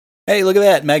Hey, look at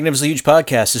that. Magnificently Huge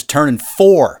Podcast is turning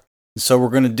 4. So we're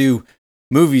going to do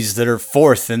movies that are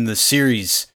 4th in the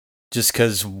series just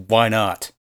because why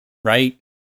not? Right?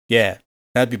 Yeah.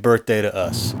 Happy birthday to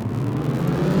us.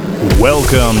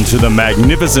 Welcome to the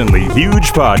Magnificently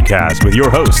Huge Podcast with your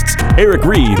hosts, Eric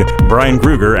Reed, Brian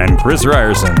Kruger, and Chris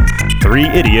Ryerson. 3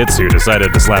 idiots who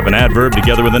decided to slap an adverb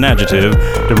together with an adjective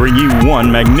to bring you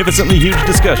one magnificently huge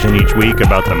discussion each week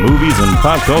about the movies and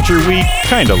pop culture we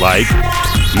kinda like,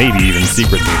 maybe even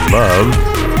secretly love,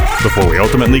 before we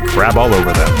ultimately crap all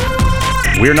over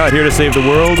them. We're not here to save the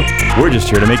world, we're just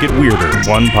here to make it weirder,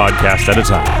 one podcast at a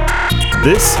time.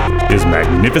 This is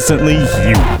Magnificently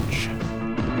Huge.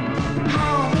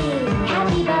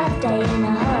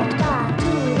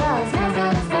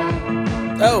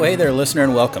 Oh, hey there, listener,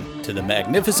 and welcome to the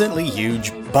Magnificently Huge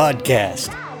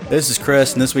Podcast. This is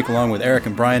Chris, and this week, along with Eric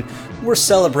and Brian, we're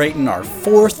celebrating our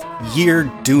 4th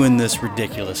year doing this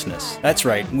ridiculousness. That's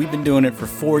right, we've been doing it for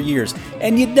 4 years,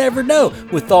 and you'd never know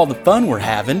with all the fun we're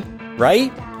having,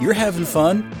 right? You're having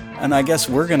fun, and I guess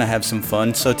we're going to have some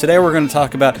fun. So today we're going to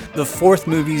talk about the 4th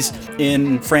movies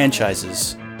in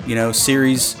franchises. You know,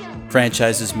 series,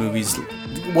 franchises, movies,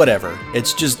 whatever.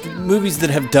 It's just movies that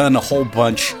have done a whole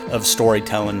bunch of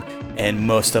storytelling, and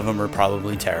most of them are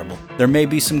probably terrible. There may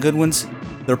be some good ones.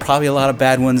 There are probably a lot of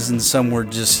bad ones, and some were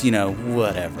just,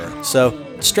 whatever. So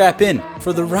strap in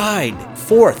for the ride.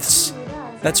 4ths.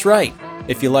 That's right.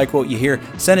 If you like what you hear,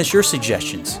 send us your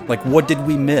suggestions. Like, what did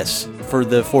we miss for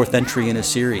the 4th entry in a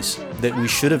series that we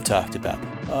should have talked about?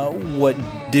 What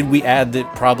did we add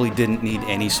that probably didn't need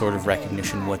any sort of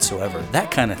recognition whatsoever?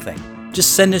 That kind of thing.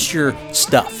 Just send us your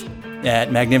stuff at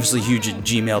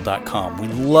magnificentlyhuge@gmail.com. We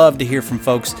love to hear from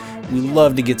folks. We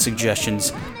love to get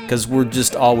suggestions because we're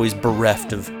just always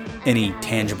bereft of any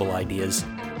tangible ideas.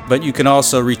 But you can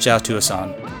also reach out to us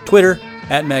on Twitter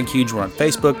at MagHuge. We're on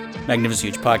Facebook,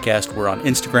 Magnificent Huge Podcast. We're on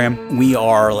Instagram. We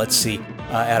are,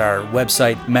 at our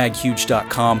website,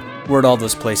 maghuge.com. We're at all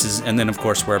those places. And then, of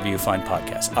course, wherever you find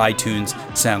podcasts, iTunes,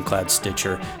 SoundCloud,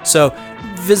 Stitcher. So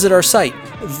visit our site.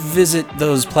 Visit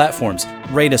those platforms.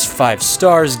 Rate us 5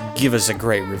 stars. Give us a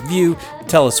great review.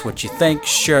 Tell us what you think.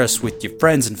 Share us with your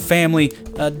friends and family.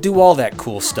 Do all that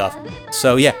cool stuff.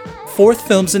 So, yeah, 4th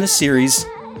films in a series.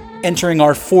 Entering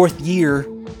our 4th year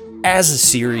as a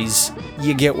series.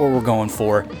 You get what we're going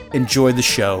for. Enjoy the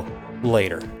show.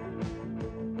 Later.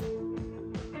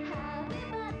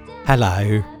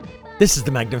 Hello, this is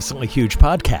the Magnificently Huge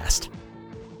Podcast,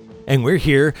 and we're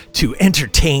here to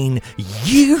entertain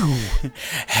you.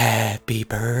 Happy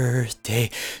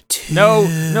birthday to No,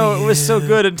 you. it was so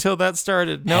good until that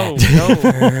started. No.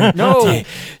 To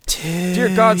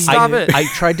Dear God, stop it. I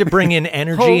tried to bring in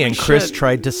energy, Holy and Chris shit.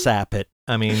 tried to sap it.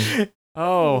 I mean,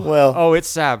 Oh, it's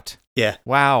sapped. Yeah.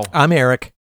 Wow. I'm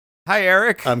Eric. Hi,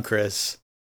 Eric. I'm Chris.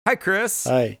 Hi, Chris.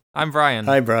 Hi. I'm Brian.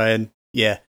 Hi, Brian.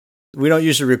 Yeah. We don't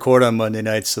usually record on Monday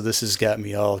nights, so this has got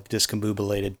me all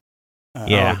discombobulated.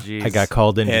 Yeah, geez. I got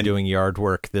called into And- doing yard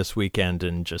work this weekend,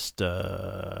 and just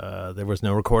there was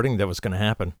no recording that was going to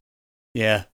happen.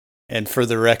 Yeah. And for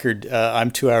the record,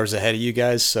 I'm 2 hours ahead of you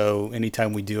guys, so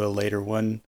anytime we do a later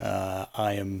one,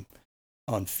 I am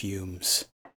on fumes.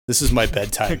 This is my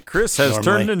bedtime. Chris has normally.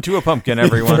 turned into a pumpkin,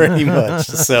 everyone. Pretty much.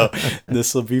 So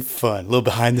this will be fun. A little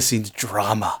behind-the-scenes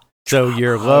drama. So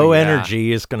your low yeah.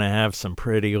 energy is going to have some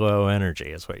pretty low energy,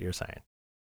 is what you're saying.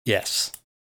 Yes.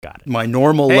 Got it. My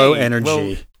normal Hey, low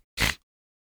energy. well,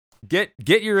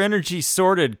 Get your energy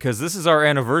sorted, because this is our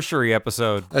anniversary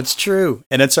episode. That's true.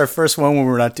 And it's our first one when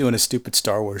we're not doing a stupid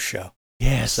Star Wars show.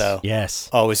 Yes. So- yes.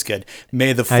 Always good.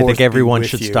 May the 4th I think everyone be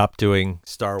with should you. stop doing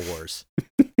Star Wars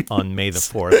on May the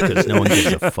 4th because no one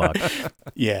gives a fuck.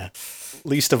 Yeah.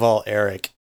 Least of all, Eric.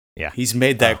 Yeah. He's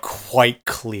made that quite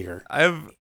clear.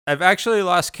 I've actually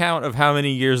lost count of how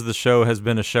many years the show has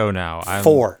been a show now.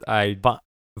 4.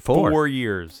 4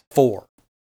 years. 4.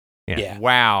 Yeah. Yeah.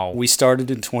 Wow. We started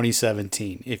in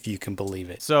 2017, if you can believe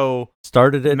it. So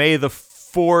Started it. May the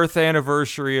 4th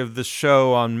anniversary of the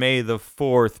show on May the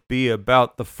 4th be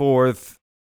about the 4th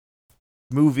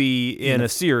movie in a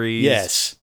series.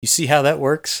 Yes. You see how that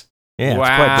works? Yeah, Wow.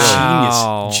 it's quite brilliant.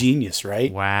 Wow. Genius,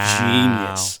 right?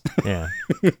 Wow. Genius. Yeah.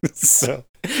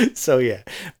 So yeah.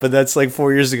 But that's like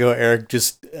 4 years ago. Eric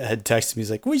just had texted me.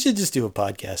 He's like, we should just do a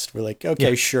podcast. We're like, okay,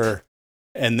 Yeah. sure.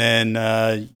 And then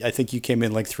I think you came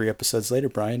in like 3 episodes later,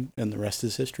 Brian, and the rest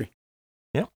is history.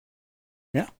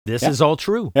 This Yeah. is all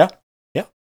true. Yeah.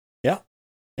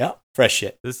 Fresh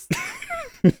shit. This.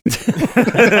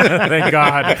 Thank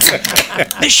God.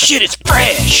 This shit is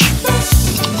fresh.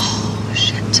 Oh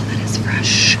shit, that is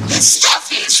fresh. This stuff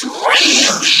is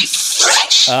really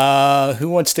Who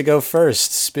wants to go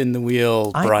first? Spin the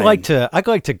wheel, Brian. I'd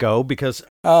like to go because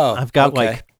I've got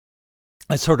like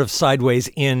a sort of sideways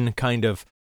in kind of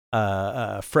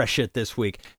fresh it this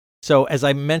week. So as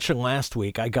I mentioned last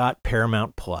week, I got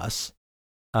Paramount Plus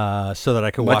so that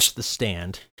I could watch The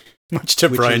Stand. Much to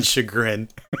Brian's chagrin.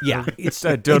 Yeah,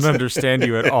 I don't understand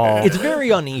you at all. It's very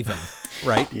uneven,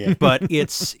 right? Yeah. But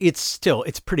it's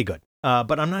pretty good.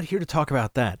 But I'm not here to talk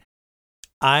about that.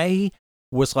 I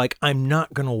was like, I'm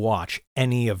not going to watch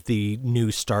any of the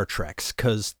new Star Treks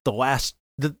because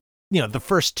the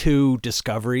first two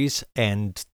Discoveries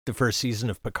and the first season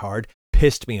of Picard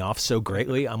pissed me off so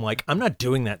greatly. I'm like, I'm not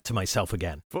doing that to myself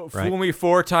again. Right? Fool me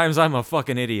 4 times, I'm a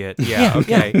fucking idiot. Yeah,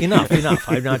 okay. Yeah, enough.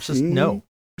 I'm not just, no.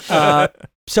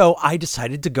 So I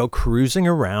decided to go cruising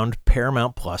around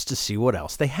Paramount Plus to see what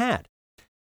else they had.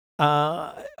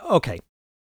 Okay.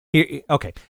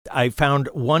 I found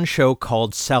one show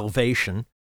called Salvation,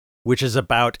 which is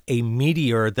about a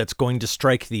meteor that's going to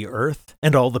strike the Earth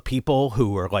and all the people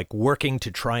who are like working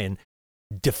to try and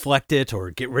deflect it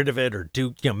or get rid of it or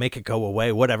make it go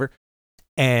away, whatever.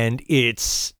 And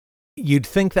you'd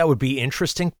think that would be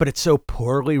interesting, but it's so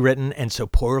poorly written and so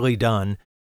poorly done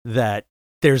that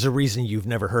there's a reason you've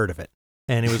never heard of it.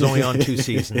 And it was only on 2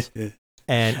 seasons.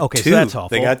 And so that's awful.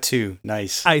 They got 2.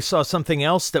 Nice. I saw something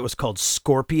else that was called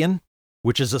Scorpion,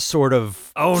 which is a sort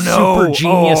of super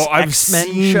genius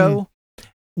X-Men show.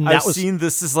 I've seen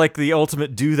this is like the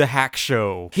ultimate do the hack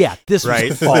show. Yeah, this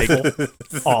was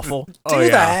awful. Awful.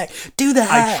 Do the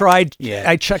hack.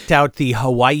 I checked out the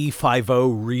Hawaii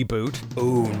Five-0 reboot.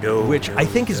 Oh, no. Which I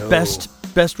think is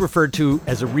best referred to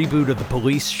as a reboot of the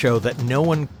police show that no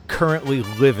one currently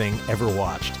living ever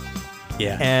watched.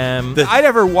 Yeah. I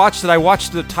never watched it. I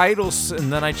watched the titles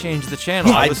and then I changed the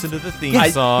channel. Yeah, I listened to the theme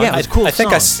song. Yeah, it was cool.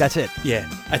 That's it. Yeah.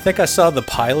 I think I saw the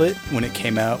pilot when it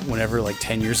came out like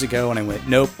 10 years ago, and I went,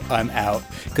 nope, I'm out.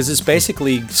 Because it's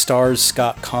basically stars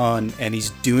Scott Conn, and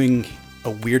he's doing a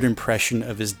weird impression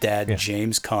of his dad,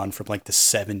 James Conn, from like the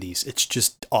 70s. It's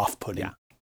just off-putting. Yeah.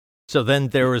 So then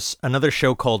there was another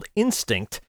show called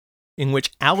Instinct, in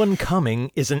which Alan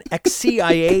Cumming is an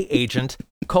ex-CIA agent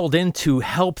called in to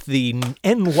help the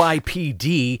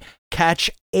NYPD catch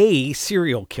a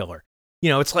serial killer.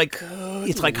 It's like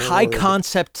high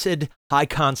concept,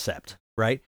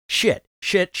 right? Shit.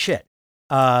 Then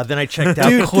I checked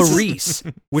out Clarice,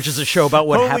 which is a show about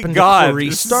what happened to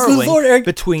Clarice Starling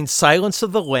between Silence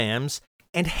of the Lambs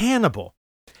and Hannibal.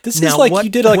 This is like you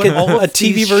did like a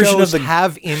TV version of the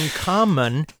have in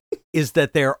common is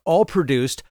that they're all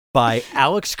produced by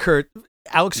Alex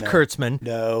Kurtzman,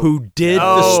 who did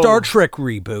the Star Trek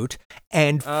reboot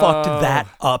and fucked that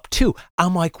up too.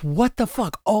 I'm like, what the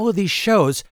fuck? All of these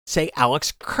shows say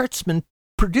Alex Kurtzman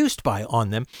produced by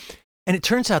on them. And it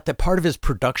turns out that part of his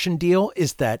production deal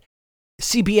is that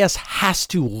CBS has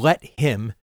to let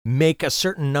him make a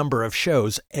certain number of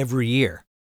shows every year.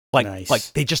 Like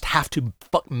they just have to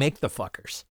make the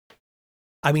fuckers.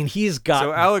 I mean, he's got...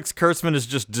 So Alex Kurtzman is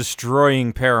just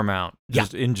destroying Paramount,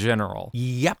 just in general.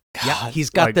 Yep. Yeah,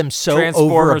 he's got them so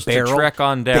over a barrel, to Trek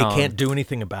on down. They can't do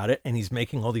anything about it, and he's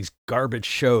making all these garbage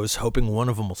shows, hoping one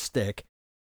of them will stick.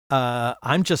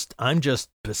 I'm just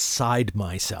beside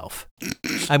myself.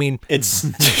 I mean, it's...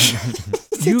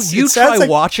 you try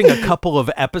watching a couple of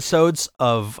episodes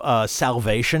of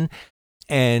Salvation,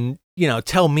 and,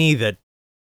 tell me that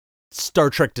Star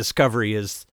Trek Discovery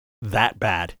is that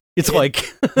bad. It's like,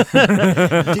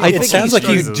 I think sounds like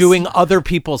he's doing other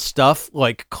people's stuff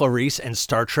like Clarice and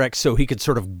Star Trek so he could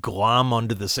sort of glom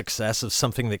onto the success of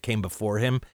something that came before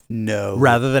him. No.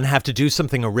 Rather than have to do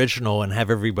something original and have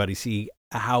everybody see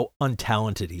how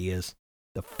untalented he is.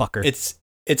 The fucker.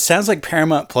 It sounds like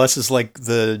Paramount Plus is like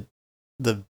the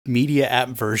media app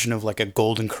version of like a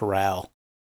Golden Corral.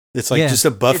 It's like just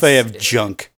a buffet of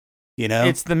junk.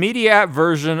 It's the media app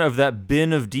version of that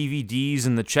bin of DVDs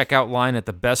in the checkout line at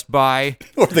the Best Buy.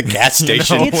 Or the gas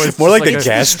station. It's more like the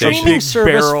gas station. Streaming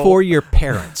service for your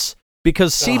parents.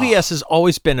 Because CBS has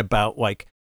always been about like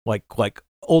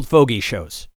old fogey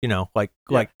shows, and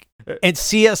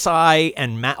CSI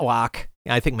and Matlock.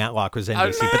 I think Matlock was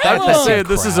NBC, but that's say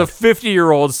this is a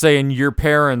 50-year-old saying your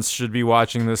parents should be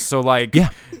watching this. So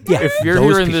if you're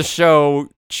hearing this show,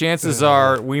 chances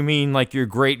are we mean like your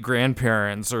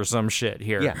great-grandparents or some shit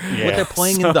here. Yeah. What they're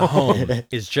playing in the home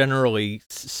is generally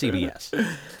CBS.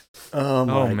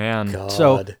 Oh man. God.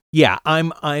 So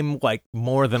I'm like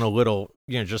more than a little,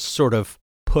 just sort of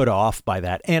put off by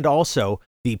that. And also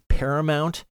the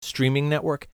Paramount streaming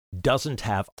network doesn't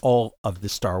have all of the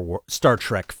Star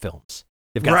Trek films.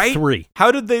 They've got 3.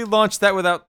 How did they launch that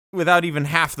without without even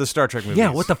half the Star Trek movies.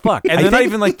 Yeah, what the fuck? And they're not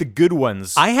even like the good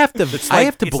ones. I have to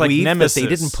believe that they Nemesis.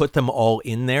 didn't put them all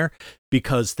in there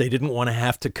because they didn't want to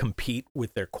have to compete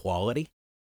with their quality.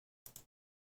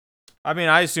 I mean,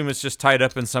 I assume it's just tied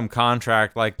up in some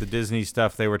contract like the Disney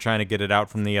stuff. They were trying to get it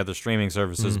out from the other streaming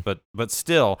services, but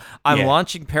still, I'm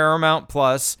launching Paramount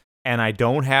Plus, and I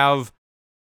don't have.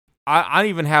 I don't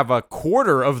even have a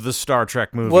quarter of the Star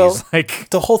Trek movies. Well,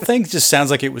 like the whole thing just sounds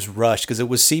like it was rushed because it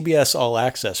was CBS All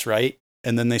Access, right?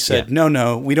 And then they said,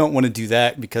 no, we don't want to do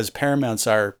that because Paramount's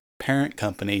our parent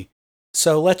company.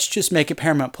 So let's just make it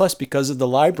Paramount Plus because of the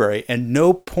library. And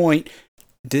no point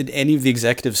did any of the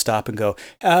executives stop and go,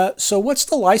 so what's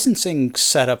the licensing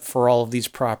setup for all of these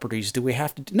properties? Do we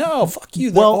have to no, fuck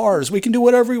you, they're ours. We can do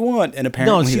whatever we want. And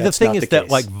apparently the thing is that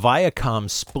case. like Viacom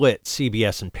split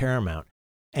CBS and Paramount.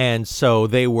 And so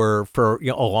they were for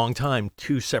a long time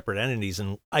two separate entities.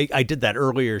 And I did that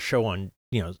earlier show on,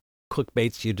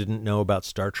 clickbaits you didn't know about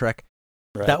Star Trek.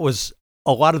 Right. That was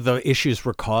a lot of the issues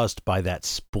were caused by that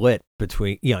split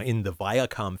between, in the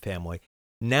Viacom family.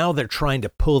 Now they're trying to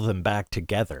pull them back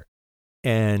together.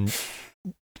 And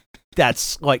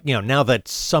that's like, now that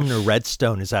Sumner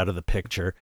Redstone is out of the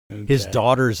picture, his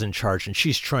daughter's in charge and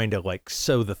she's trying to like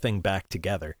sew the thing back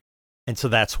together. And so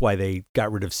that's why they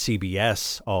got rid of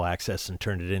CBS All Access and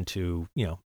turned it into,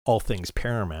 all things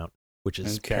Paramount, which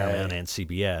is Paramount and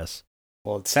CBS.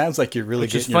 Well, it sounds like you're really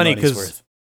getting funny your money's worth.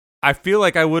 I feel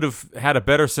like I would have had a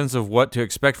better sense of what to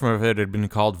expect from it if it had been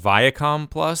called Viacom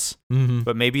Plus,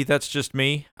 but maybe that's just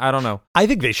me. I don't know. I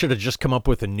think they should have just come up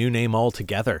with a new name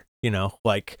altogether,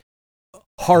 like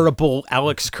horrible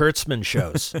Alex Kurtzman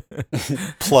shows.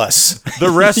 Plus.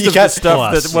 The rest of the stuff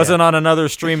plus, that wasn't on another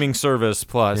streaming service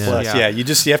plus. Yeah.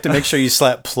 Plus, you have to make sure you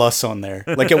slap plus on there.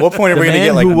 Like at what point are we going to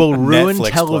get like who will ruin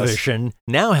Netflix television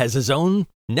now has his own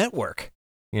network.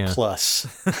 Yeah. Plus.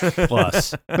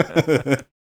 Plus.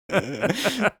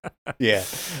 Yeah,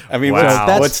 I mean,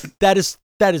 wow. that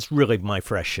is really my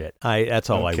fresh shit. That's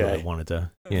all I really wanted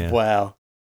to. Yeah. Wow,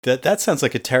 that sounds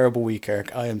like a terrible week,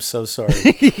 Eric. I am so sorry.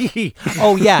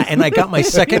 Oh yeah, and I got my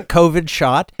second COVID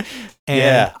shot,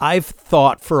 and I've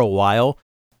thought for a while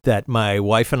that my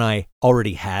wife and I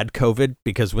already had COVID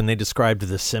because when they described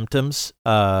the symptoms,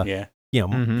 she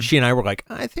and I were like,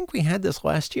 I think we had this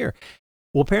last year.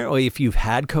 Well, apparently, if you've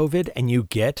had COVID and you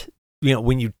get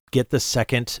when you get the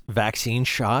second vaccine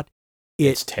shot,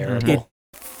 it's terrible. It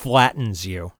flattens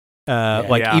you,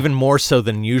 even more so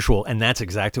than usual. And that's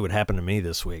exactly what happened to me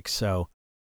this week. So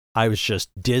I was just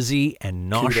dizzy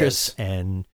and nauseous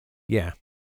and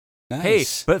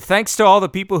Nice. Hey, but thanks to all the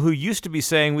people who used to be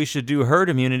saying we should do herd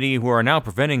immunity who are now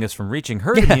preventing us from reaching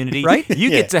herd immunity, right? You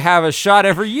get to have a shot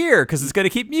every year because it's going to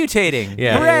keep mutating.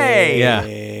 Yeah. Hooray! Yeah.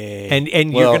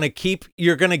 And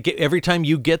you're going to get every time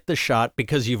you get the shot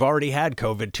because you've already had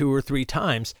COVID 2 or 3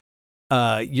 times,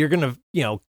 you're going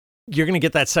to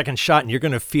get that second shot and you're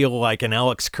going to feel like an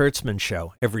Alex Kurtzman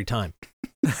show every time.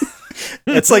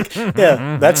 It's like,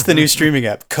 that's the new streaming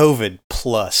app, COVID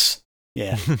Plus.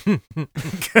 Yeah.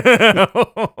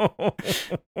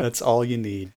 That's all you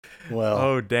need. Well.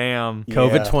 Oh, damn.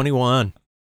 COVID 21.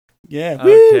 Yeah.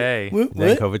 Okay.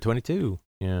 Then COVID 22.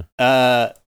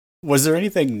 Yeah. Was there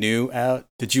anything new out?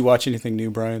 Did you watch anything new,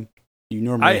 Brian? You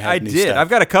normally have I new did. stuff. I've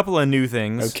got a couple of new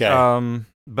things. Okay.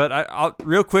 But I'll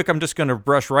real quick, I'm just going to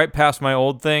brush right past my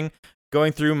old thing,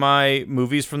 going through my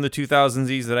movies from the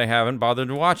 2000s that I haven't bothered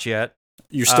to watch yet.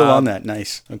 You're still on that.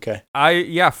 Nice. Okay.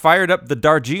 I fired up the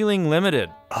Darjeeling Limited.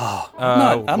 Oh,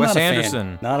 I'm Wes not a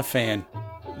Anderson. Fan. Not a fan.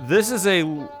 This is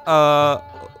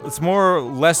it's more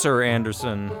lesser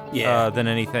Anderson than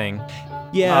anything.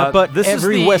 Yeah, but this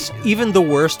is even the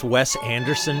worst Wes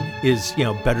Anderson is,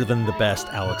 better than the best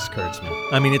Alex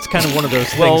Kurtzman. I mean, it's kind of one of those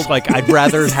things like I'd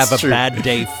rather have a bad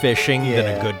day fishing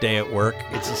than a good day at work.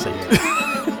 It's the same.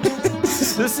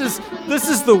 This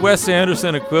is the Wes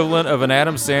Anderson equivalent of an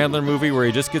Adam Sandler movie where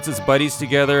he just gets his buddies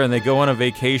together and they go on a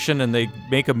vacation and they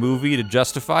make a movie to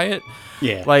justify it.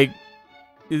 Yeah. Like,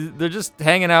 they're just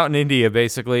hanging out in India,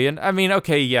 basically. And, I mean,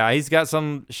 okay, he's got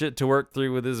some shit to work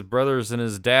through with his brothers and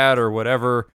his dad or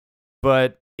whatever.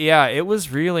 But, it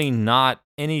was really not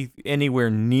anywhere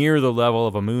near the level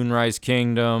of a Moonrise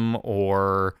Kingdom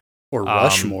or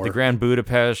Rushmore. The Grand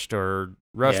Budapest or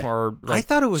Rushmore. I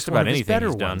thought it was one of his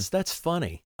better ones. That's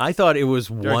funny. I thought it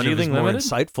was one of his more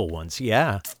insightful ones.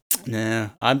 Yeah. Yeah.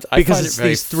 Because it's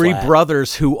these 3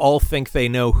 brothers who all think they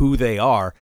know who they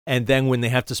are. And then when they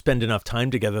have to spend enough time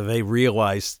together, they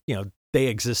realize, they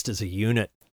exist as a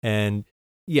unit. And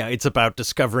it's about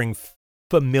discovering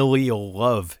familial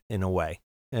love in a way.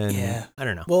 And I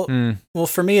don't know. Well,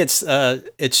 for me,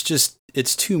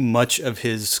 it's too much of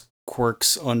his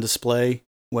quirks on display.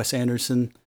 Wes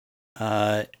Anderson,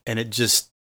 and it just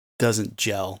doesn't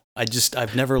gel.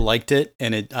 I've never liked it,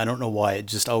 and I don't know why. It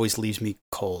just always leaves me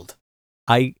cold.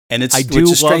 I do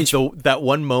love that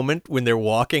one moment when they're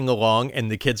walking along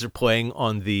and the kids are playing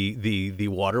on the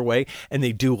waterway, and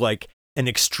they do like an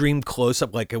extreme close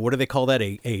up, like what do they call that?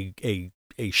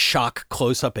 A shock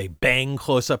close up, a bang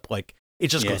close up, like it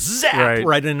just goes zap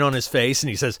right in on his face, and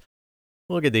he says,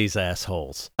 "Look at these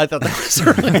assholes." I thought that was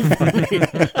really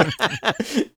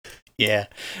funny. Yeah.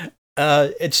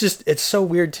 It's so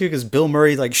weird too, because Bill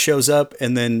Murray like shows up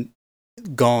and then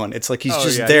gone. It's like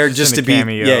he's there just to be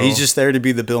cameo. Yeah, he's just there to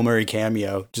be the Bill Murray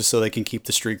cameo, just so they can keep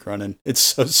the streak running. It's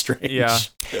so strange. Yeah.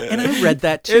 And I read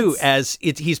that too,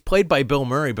 he's played by Bill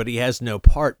Murray, but he has no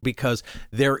part because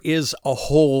there is a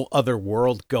whole other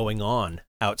world going on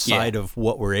outside of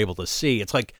what we're able to see.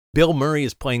 It's like Bill Murray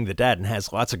is playing the dad and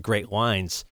has lots of great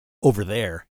lines over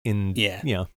there in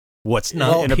what's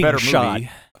not in a better shot.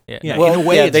 Movie. Yeah, well, in a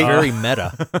way, it's very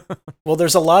meta. Well,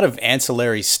 there's a lot of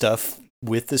ancillary stuff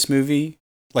with this movie.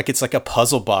 Like, it's like a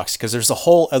puzzle box, because there's a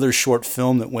whole other short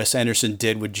film that Wes Anderson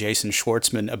did with Jason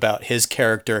Schwartzman about his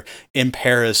character in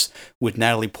Paris with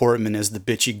Natalie Portman as the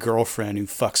bitchy girlfriend who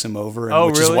fucks him over. And,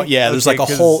 which really? There's like a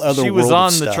whole other world. She was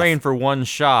on the stuff. train for one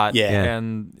shot,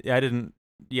 and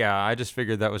I just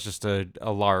figured that was just a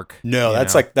lark. No,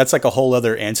 that's like a whole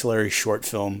other ancillary short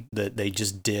film that they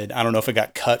just did. I don't know if it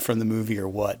got cut from the movie or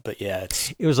what, but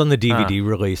it was on the DVD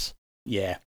release.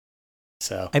 Yeah.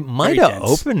 So it might have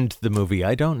opened the movie.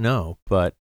 I don't know,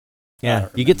 but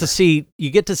you get to see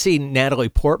Natalie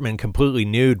Portman completely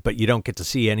nude, but you don't get to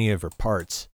see any of her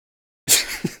parts.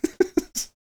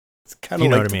 It's kind of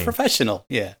like The Professional.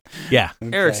 Yeah. Yeah.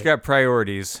 Okay. Eric's got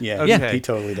priorities. Yeah. Okay. He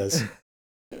totally does.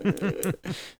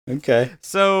 Okay.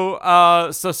 So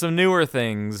some newer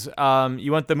things.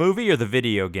 You want the movie or the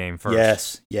video game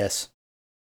first? Yes.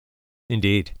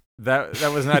 Indeed.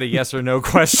 That was not a yes or no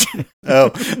question.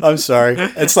 Oh, I'm sorry.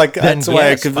 It's like that's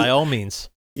why I could. By all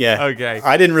means. Yeah. Okay.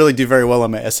 I didn't really do very well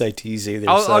on my SATs either.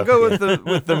 I'll go with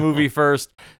the movie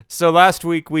first. So last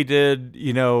week we did,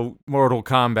 Mortal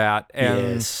Kombat,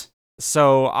 and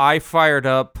so I fired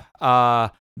up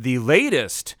the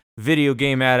latest video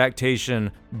game adaptation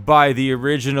by the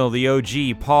original, the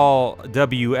OG, Paul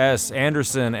W.S.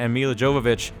 Anderson and Mila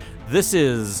Jovovich. This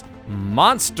is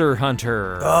Monster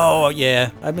Hunter. Oh,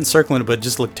 yeah. I've been circling it, but it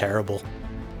just looked terrible.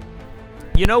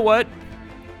 You know what?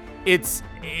 It's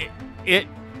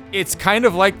kind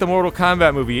of like the Mortal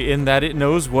Kombat movie in that it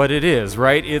knows what it is,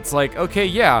 right? It's like, okay,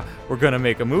 yeah, we're going to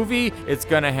make a movie. It's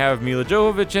going to have Mila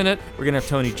Jovovich in it. We're going to have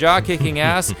Tony Jaa kicking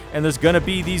ass. And there's going to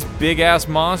be these big-ass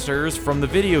monsters from the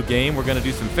video game. We're going to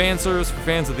do some fan service for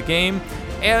fans of the game.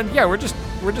 And, yeah, we're just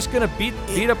going to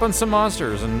beat up on some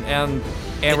monsters. And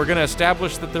we're going to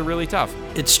establish that they're really tough.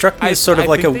 It struck me as sort of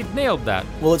like they nailed that.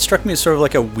 Well, it struck me as sort of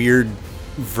like a weird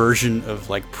version of,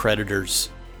 like, Predators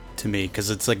to me. Because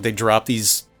it's like they drop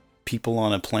these people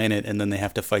on a planet and then they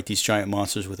have to fight these giant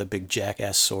monsters with a big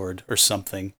jackass sword or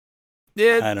something.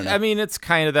 I don't know. I mean, it's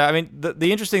kind of that. I mean,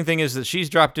 the interesting thing is that she's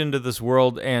dropped into this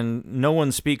world and no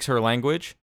one speaks her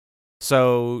language.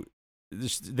 So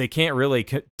they can't really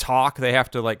talk. They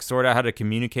have to like sort out how to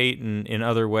communicate in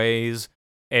other ways.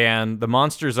 And the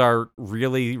monsters are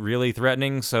really, really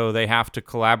threatening. So they have to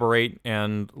collaborate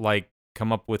and like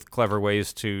come up with clever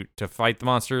ways to fight the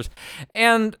monsters.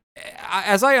 And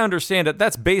as I understand it,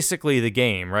 that's basically the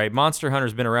game, right? Monster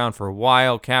Hunter's been around for a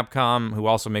while. Capcom, who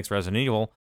also makes Resident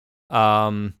Evil,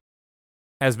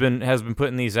 has been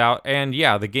putting these out. And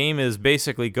yeah, the game is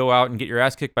basically go out and get your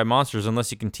ass kicked by monsters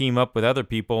unless you can team up with other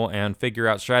people and figure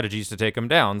out strategies to take them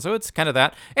down. So it's kind of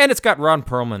that. And it's got Ron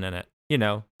Perlman in it.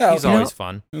 He's always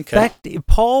fun. Okay.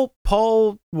 Paul,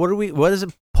 what is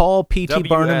it? Paul P.T.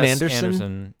 Barnum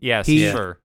Anderson? Yes,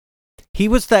 sure. He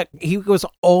was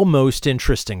almost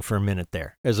interesting for a minute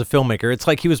there as a filmmaker. It's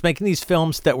like he was making these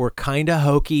films that were kind of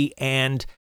hokey and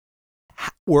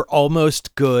were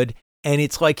almost good. And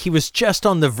it's like he was just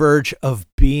on the verge of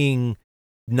being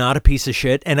not a piece of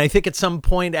shit. And I think at some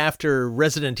point after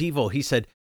Resident Evil, he said,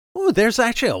 "Oh, there's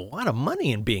actually a lot of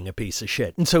money in being a piece of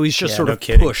shit." And so he's just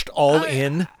pushed all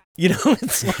in.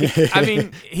 It's like, I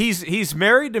mean, he's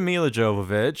married to Mila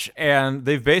Jovovich, and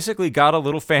they've basically got a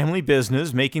little family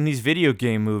business making these video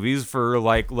game movies for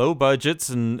like low budgets,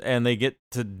 and they get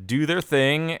to do their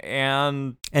thing,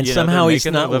 and somehow he's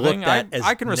not looked at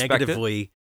I can respect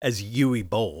negatively as Yui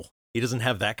Bowl. He doesn't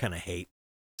have that kind of hate,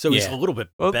 so he's a little bit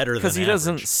better because he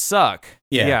doesn't suck.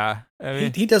 Yeah. I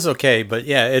mean, he does okay, but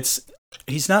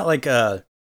he's not like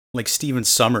Steven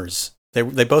Sommers.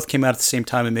 They both came out at the same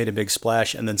time and made a big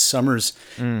splash, and then Summers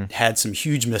had some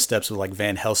huge missteps with like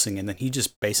Van Helsing, and then he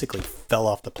just basically fell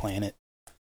off the planet.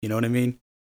 You know what I mean?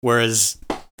 Whereas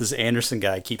this Anderson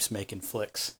guy keeps making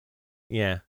flicks.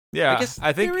 Yeah. Yeah,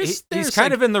 I think he's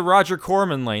kind of in the Roger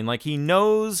Corman lane. Like, he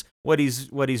knows what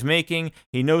he's making.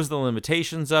 He knows the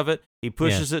limitations of it. He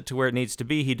pushes it to where it needs to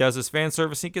be. He does his fan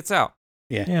service. He gets out.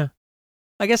 Yeah.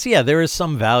 I guess, there is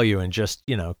some value in just,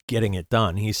 getting it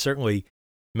done. He's certainly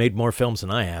made more films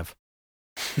than I have.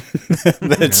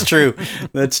 That's true.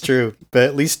 That's true. But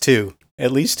at least two.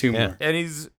 At least two more. And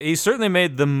he's certainly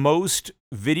made the most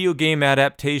video game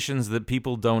adaptations that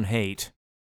people don't hate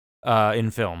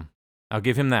in film. I'll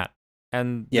give him that.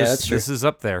 And this is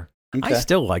up there. Okay. I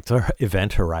still liked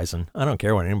Event Horizon. I don't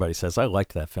care what anybody says. I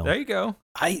liked that film. There you go.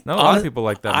 A lot of people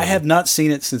like that movie. I have not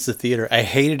seen it since the theater. I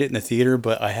hated it in the theater,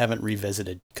 but I haven't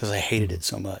revisited because I hated it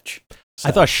so much. So.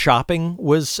 I thought Shopping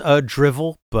was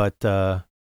drivel, but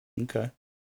okay.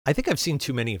 I think I've seen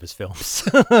too many of his films.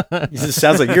 It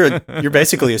sounds like you're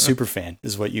basically a super fan,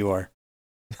 is what you are.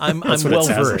 I'm well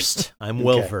versed. Like. I'm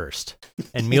well versed.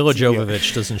 And Mila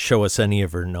Jovovich doesn't show us any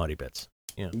of her naughty bits.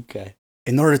 Yeah. Okay.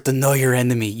 In order to know your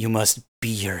enemy, you must be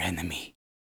your enemy.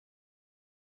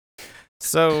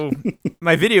 So,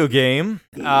 my video game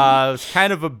was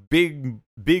kind of a big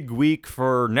week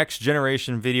for next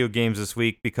generation video games this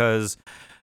week because,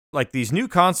 like, these new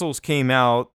consoles came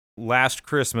out last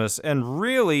Christmas, and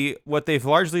really what they've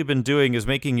largely been doing is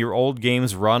making your old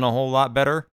games run a whole lot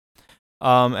better.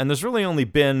 And there's really only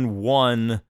been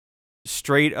one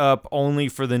straight up only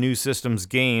for the new systems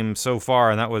game so far,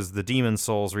 and that was the Demon's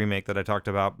Souls remake that I talked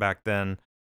about back then.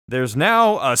 There's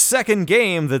now a second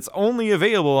game that's only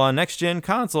available on next-gen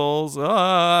consoles,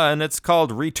 and it's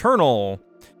called Returnal.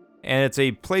 And it's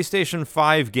a PlayStation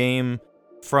 5 game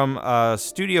from a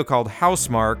studio called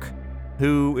Housemarque,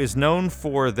 who is known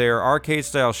for their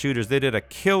arcade-style shooters. They did a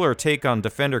killer take on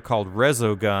Defender called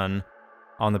Resogun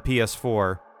on the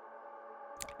PS4.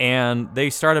 And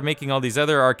they started making all these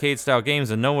other arcade-style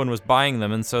games, and no one was buying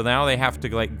them. And so now they have to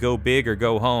go big or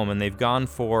go home, and they've gone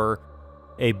for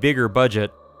a bigger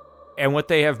budget. And what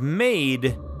they have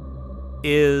made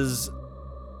is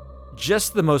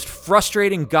just the most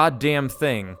frustrating goddamn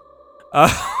thing.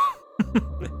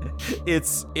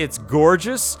 It's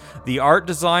gorgeous. The art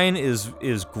design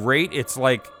is great. It's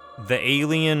like the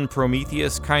Alien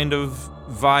Prometheus kind of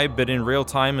vibe, but in real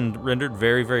time and rendered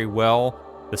very, very well.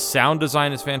 The sound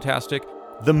design is fantastic.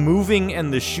 The moving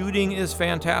and the shooting is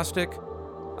fantastic.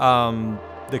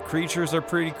 The creatures are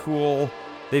pretty cool.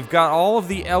 They've got all of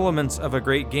the elements of a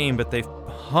great game, but they've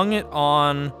hung it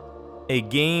on a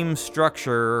game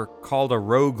structure called a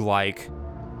roguelike.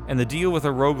 And the deal with a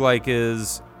roguelike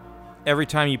is every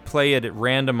time you play it, it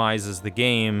randomizes the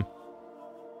game.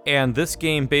 And this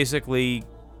game basically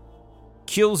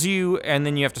kills you, and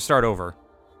then you have to start over.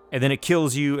 And then it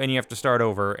kills you, and you have to start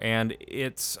over. And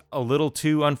it's a little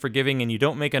too unforgiving, and you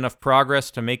don't make enough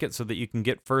progress to make it so that you can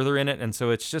get further in it. And so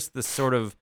it's just this sort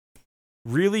of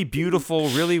really beautiful,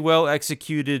 really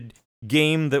well-executed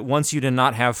game that wants you to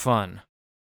not have fun.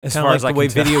 As far as the way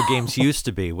video games used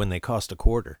to be when they cost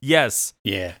 $0.25. Yes.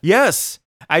 Yeah. Yes.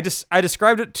 I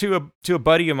described it to a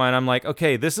buddy of mine. I'm like,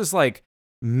 okay, this is like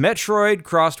Metroid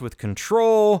crossed with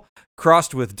Control,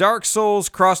 crossed with Dark Souls,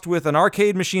 crossed with an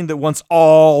arcade machine that wants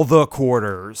all the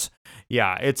quarters.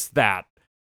 Yeah, it's that.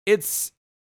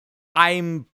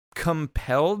 I'm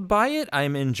compelled by it.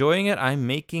 I'm enjoying it. I'm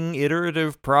making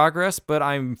iterative progress, but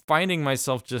I'm finding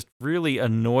myself just really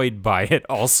annoyed by it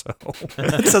also.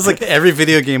 It sounds like every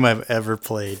video game I've ever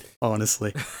played,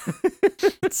 honestly.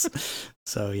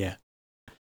 So, yeah.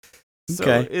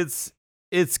 Okay. So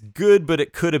it's good, but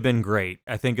it could have been great,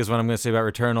 I think is what I'm going to say about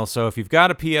Returnal. So if you've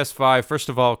got a PS5, first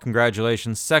of all,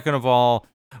 congratulations. Second of all,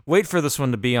 wait for this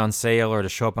one to be on sale or to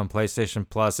show up on PlayStation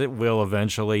Plus. It will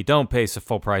eventually. Don't pay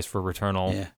full price for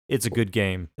Returnal. Yeah. It's a good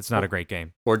game. It's not a great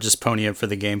game. Or just pony up for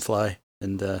the Gamefly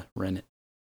and rent it.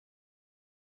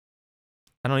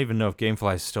 I don't even know if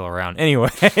Gamefly is still around. Anyway.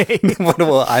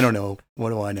 Well, I don't know. What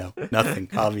do I know? Nothing,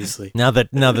 obviously. Now that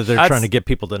they're trying to get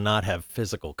people to not have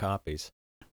physical copies.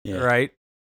 Yeah. Right.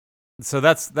 So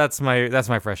that's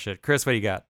my fresh shit. Chris, what do you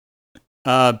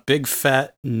got? Big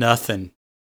fat nothing.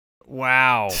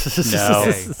 Wow.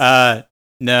 No.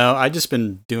 No, I just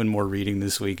been doing more reading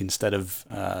this week instead of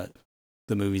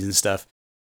the movies and stuff.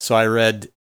 So I read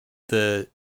have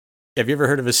you ever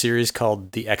heard of a series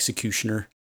called The Executioner?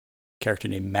 Character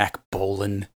named Mack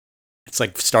Bolan. It's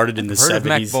like started in the 70s. Heard of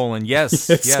Mack Bolan,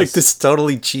 yes. It's like this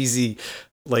totally cheesy,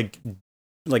 like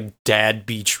dad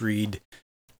beach read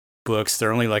books.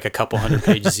 They're only like a couple hundred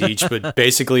pages each, but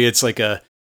basically it's like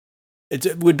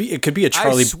it could be a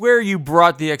Charlie. I swear you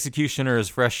brought The Executioner as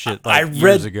fresh shit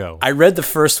years ago. I read the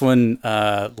first one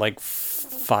like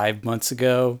 5 months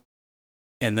ago,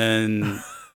 and then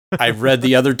I read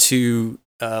the other two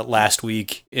last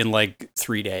week in like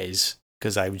 3 days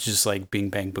because I was just like bing,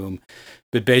 bang, boom.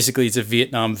 But basically, it's a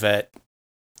Vietnam vet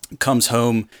comes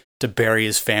home to bury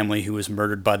his family who was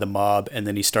murdered by the mob, and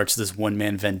then he starts this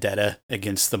one-man vendetta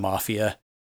against the mafia.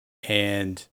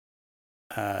 And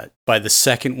by the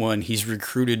second one, he's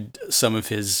recruited some of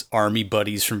his army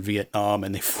buddies from Vietnam,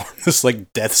 and they form this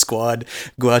like death squad,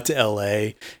 go out to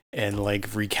LA and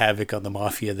like wreak havoc on the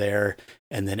mafia there.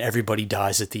 And then everybody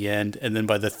dies at the end. And then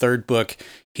by the third book,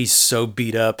 he's so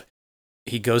beat up,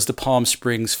 he goes to Palm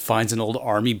Springs, finds an old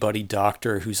army buddy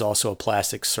doctor who's also a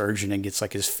plastic surgeon and gets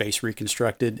like his face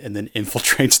reconstructed, and then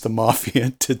infiltrates the mafia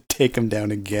to take him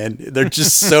down again. They're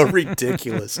just so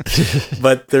ridiculous,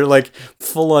 but they're like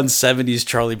full on 70s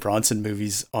Charlie Bronson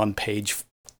movies on page.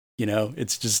 You know,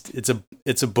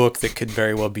 it's a book that could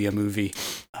very well be a movie.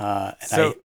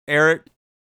 Eric,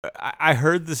 I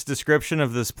heard this description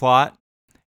of this plot,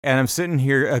 and I'm sitting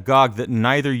here agog that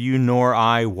neither you nor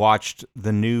I watched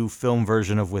the new film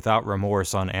version of Without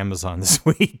Remorse on Amazon this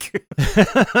week.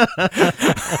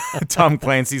 Tom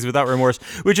Clancy's Without Remorse,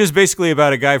 which is basically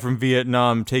about a guy from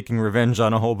Vietnam taking revenge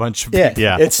on a whole bunch of people.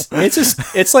 Yeah.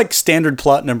 It's like standard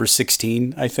plot number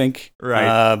 16, I think.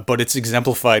 Right. But it's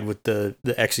exemplified with the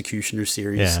Executioner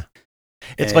series. Yeah.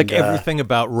 It's like everything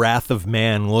about Wrath of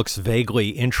Man looks vaguely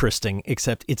interesting,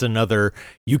 except it's another,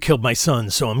 you killed my son,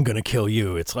 so I'm going to kill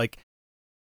you. It's like,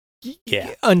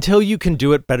 yeah. Until you can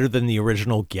do it better than the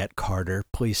original, Get Carter.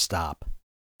 Please stop.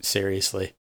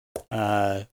 Seriously.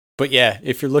 But yeah,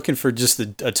 if you're looking for just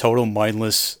a total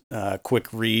mindless, quick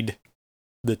read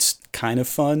that's kind of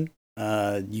fun,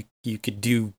 you could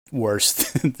do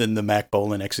worse than the Mack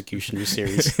Bolan Executioner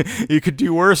series. You could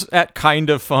do worse at kind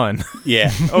of fun.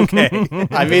 Yeah. Okay.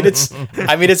 I mean,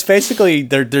 it's basically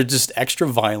they're just extra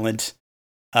violent.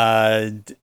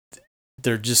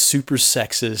 They're just super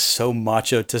sexist, so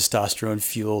macho, testosterone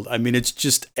fueled. I mean, it's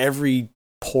just every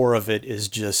pore of it is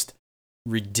just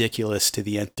ridiculous to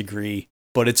the nth degree.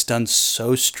 But it's done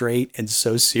so straight and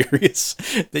so serious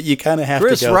that you kind of have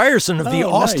Chris to go. Chris Ryerson of the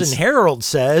Austin nice. Herald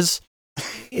says,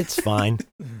 it's fine.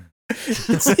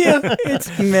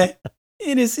 It's meh.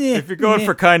 It is it. If you're going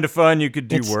for kind of fun, you could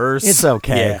do worse. It's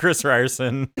okay. Yeah. Chris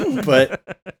Ryerson.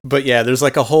 But yeah, there's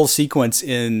like a whole sequence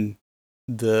in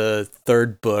the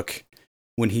third book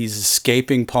when he's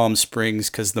escaping Palm Springs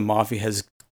because the mafia has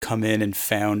come in and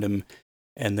found him,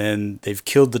 and then they've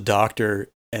killed the doctor.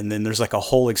 And then there's like a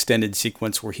whole extended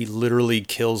sequence where he literally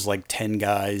kills like 10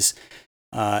 guys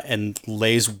and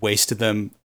lays waste to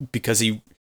them because he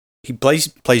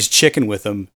plays chicken with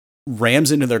them,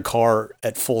 rams into their car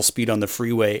at full speed on the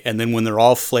freeway, and then when they're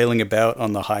all flailing about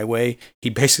on the highway, he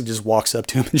basically just walks up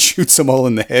to him and shoots them all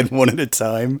in the head one at a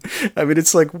time. I mean,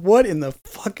 it's like, what in the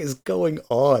fuck is going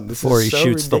on? Before he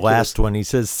shoots the last one, he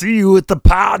says, "See you at the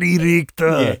party,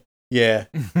 Richter." Yeah.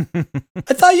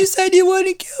 I thought you said you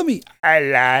wouldn't kill me. I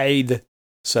lied.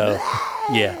 So,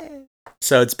 yeah.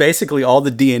 So it's basically all the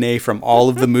DNA from all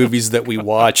of the movies that we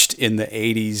watched in the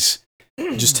 80s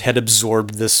just had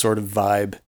absorbed this sort of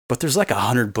vibe. But there's like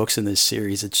 100 books in this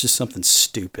series. It's just something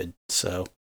stupid. So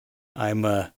I'm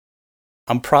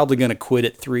probably going to quit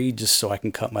at 3 just so I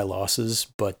can cut my losses.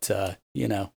 But,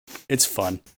 it's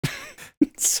fun.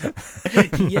 So,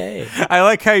 yay. I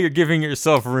like how you're giving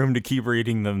yourself room to keep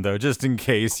reading them, though, just in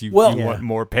case you want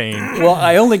more pain. Well,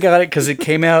 I only got it because it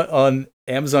came out on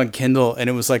Amazon Kindle, and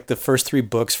it was like the first 3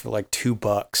 books for like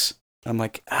 $2. I'm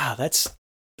like, that's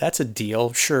a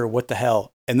deal. Sure, what the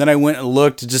hell? And then I went and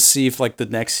looked to just see if like the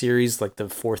next series, like the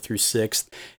 4th through 6th,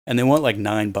 and they want like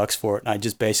 $9 for it. And I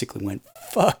just basically went,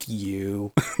 fuck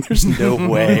you. There's no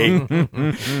way.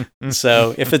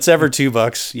 So if it's ever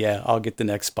 $2, yeah, I'll get the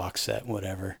next box set,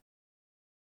 whatever.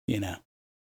 Reading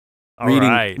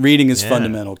is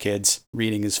fundamental, kids.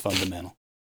 Reading is fundamental.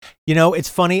 It's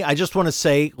funny. I just want to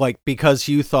say, like, because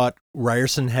you thought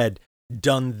Ryerson had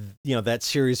done, that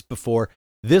series before,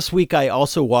 this week I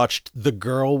also watched The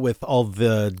Girl with All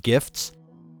the Gifts.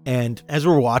 And as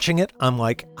we're watching it, I'm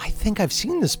like, I think I've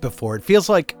seen this before. It feels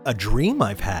like a dream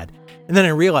I've had. And then I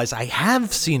realized I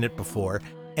have seen it before.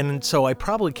 And so I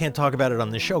probably can't talk about it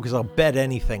on the show because I'll bet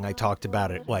anything I talked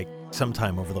about it like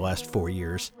sometime over the last 4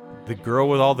 years. The Girl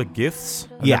with All the Gifts?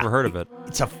 I've never heard of it.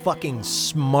 It's a fucking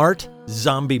smart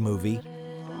zombie movie.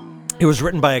 It was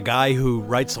written by a guy who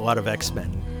writes a lot of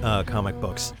X-Men comic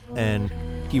books. And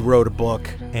he wrote a book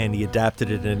and he adapted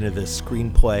it into this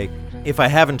screenplay. If I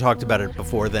haven't talked about it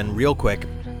before, then real quick,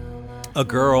 a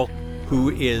girl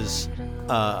who is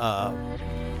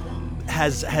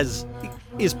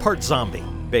is part zombie,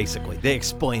 basically. They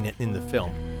explain it in the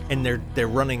film. And they're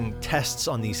running tests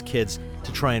on these kids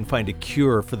to try and find a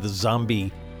cure for the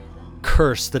zombie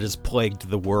curse that has plagued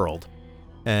the world.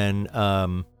 And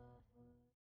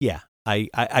yeah,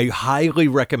 I highly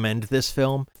recommend this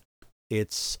film.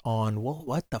 It's on, well,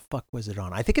 what the fuck was it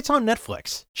on? I think it's on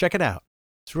Netflix. Check it out.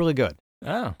 It's really good.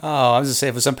 Oh, I was going to say,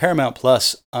 if it's on Paramount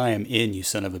Plus, I am in, you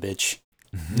son of a bitch.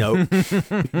 Nope.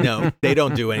 No, they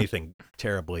don't do anything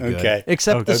terribly good. Okay.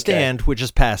 Except The Stand, which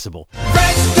is passable.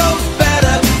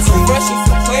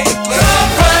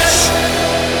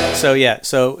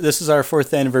 So this is our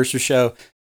 4th anniversary show.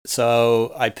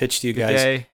 So I pitched you guys. Good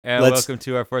day, and welcome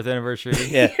to our 4th anniversary.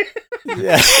 Yeah.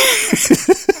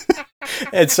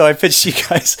 And so I pitched you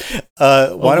guys.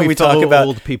 Why don't we talk about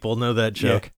old people know that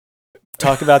joke? Yeah,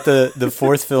 talk about the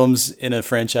 4th films in a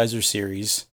franchise or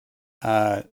series.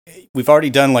 We've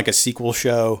already done like a sequel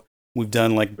show. We've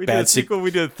done like we did a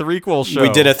threequel show. We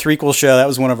did a threequel show. That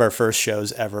was one of our first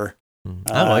shows ever.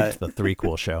 I liked the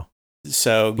threequel show.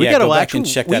 So go back and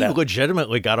check that out. We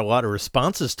legitimately got a lot of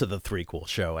responses to the threequel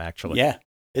show, actually. Yeah,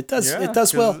 it does. Yeah, it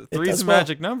does well. Three's a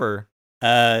magic number.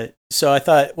 So I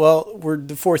thought, well, we're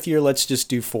the 4th year. Let's just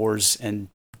do 4s and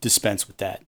dispense with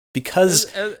that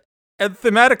because. And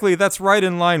thematically, that's right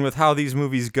in line with how these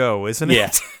movies go, isn't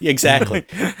it? Yeah, exactly.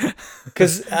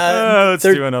 Because let's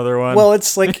do another one. Well,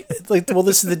 it's like,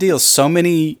 this is the deal. So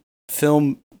many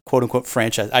film, quote unquote,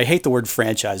 franchise. I hate the word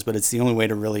franchise, but it's the only way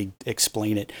to really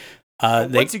explain it.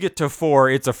 Once you get to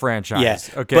 4, it's a franchise. Yeah,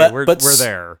 okay, we're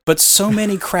there. But so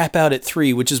many crap out at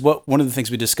 3, which is one of the things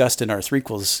we discussed in our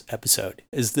threequels episode.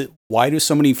 Is that why do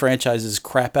so many franchises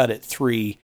crap out at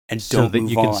 3? And so that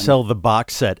you can sell the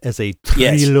box set as a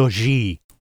trilogy.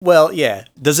 Yes. Well, yeah.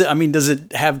 Does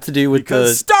it have to do with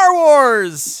Star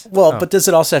Wars? Well, but does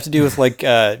it also have to do with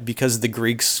because the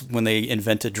Greeks, when they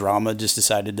invented drama, just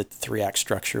decided that the 3-act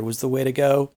structure was the way to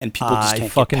go, and people just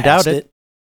can't fucking get past doubt it.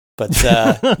 But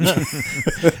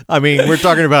I mean, we're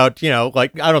talking about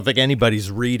I don't think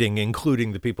anybody's reading,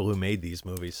 including the people who made these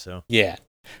movies. So yeah.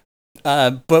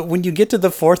 But when you get to the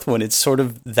 4th one, it's sort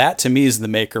of that to me is the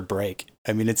make or break.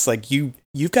 I mean, it's like you've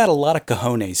got a lot of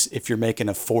cojones if you're making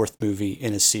a 4th movie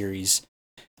in a series,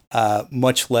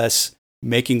 much less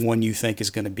making one you think is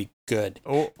going to be good.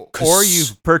 Or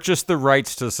you've purchased the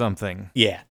rights to something.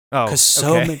 Yeah. Because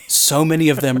so many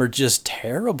of them are just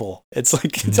terrible. It's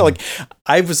like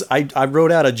I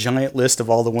wrote out a giant list of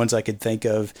all the ones I could think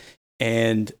of,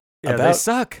 and they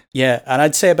suck. Yeah, and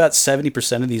I'd say about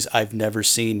 70% of these I've never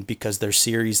seen because they're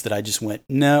series that I just went,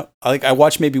 no. I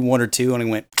watched maybe 1 or 2 and I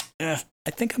went, I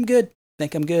think I'm good.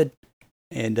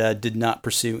 And did not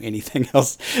pursue anything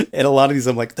else. And a lot of these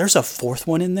I'm like, there's a 4th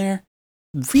one in there?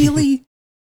 Really?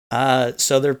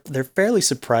 So they're fairly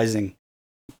surprising.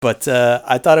 But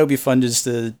I thought it would be fun just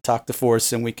to talk the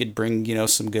 4ths and we could bring,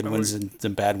 some good ones and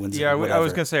some bad ones. Yeah, I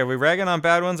was going to say, are we ragging on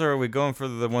bad ones or are we going for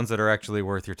the ones that are actually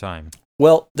worth your time?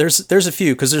 Well, there's a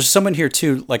few because there's someone here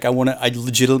too. Like I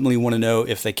legitimately want to know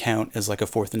if they count as like a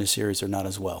 4th in a series or not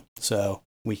as well. So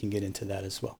we can get into that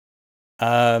as well.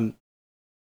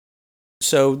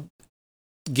 So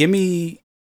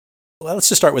let's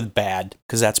just start with bad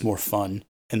because that's more fun,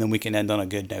 and then we can end on a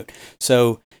good note.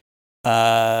 So,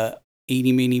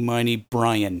 eeny, meeny, miny,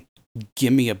 Brian,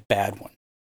 give me a bad one.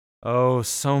 Oh,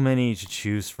 so many to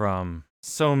choose from.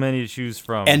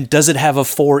 And does it have a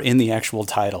 4 in the actual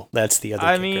title? That's the other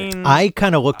kicker. Mean, I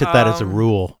kind of looked at that as a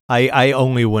rule. I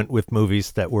only went with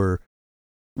movies that were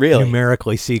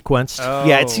numerically sequenced. Oh.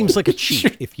 Yeah, it seems like a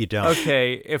cheat if you don't.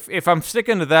 Okay, if I'm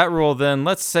sticking to that rule, then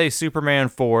let's say Superman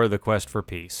 4, The Quest for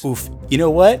Peace. Oof. You know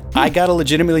what? I gotta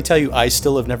legitimately tell you, I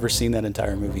still have never seen that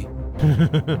entire movie.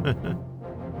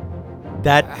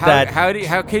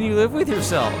 How can you live with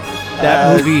yourself?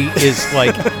 That movie is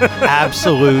like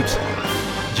absolute,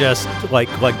 just like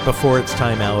before its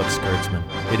time, Alex Kurtzman.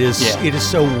 It is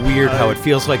so weird how it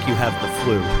feels like you have the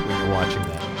flu when you're watching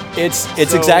that. It's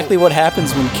exactly what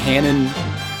happens when Canon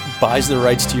buys the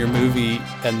rights to your movie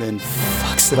and then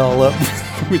fucks it all up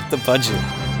with the budget.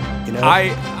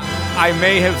 I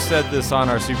may have said this on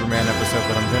our Superman episode,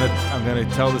 but I'm gonna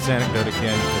tell this anecdote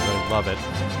again because I love it.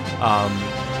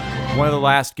 One of the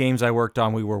last games I worked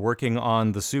on, we were working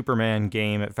on the Superman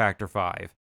game at Factor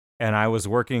 5. And I was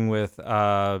working with,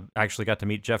 actually got to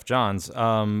meet Jeff Johns,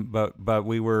 but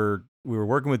we were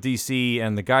working with DC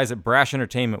and the guys at Brash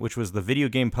Entertainment, which was the video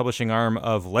game publishing arm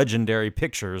of Legendary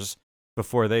Pictures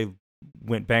before they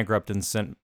went bankrupt and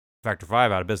sent Factor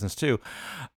 5 out of business too.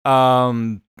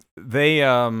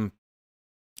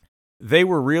 They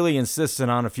were really insistent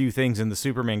on a few things in the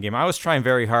Superman game. I was trying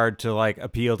very hard to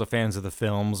appeal to fans of the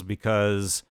films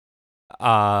because,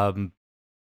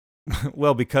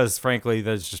 because frankly,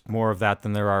 there's just more of that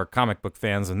than there are comic book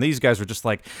fans. And these guys were just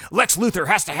like, Lex Luthor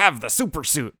has to have the super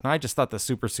suit. And I just thought the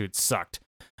super suit sucked.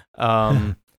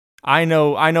 I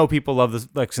know people love the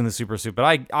Lex in the super suit,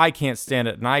 but I can't stand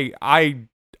it. And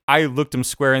I looked him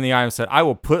square in the eye and said, I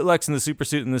will put Lex in the super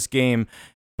suit in this game,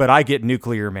 but I get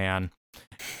Nuclear Man.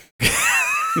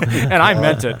 And I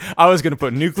meant it. I was going to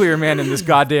put Nuclear Man in this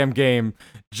goddamn game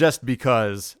just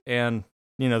because. And,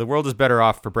 the world is better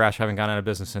off for Brash having gone out of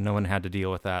business and no one had to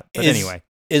deal with that. But anyway.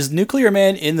 Is Nuclear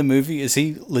Man in the movie? Is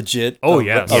he legit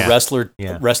a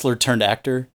wrestler turned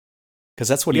actor? Because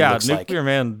that's what he looks like. Nuclear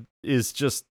Man is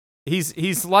just...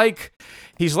 He's like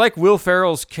Will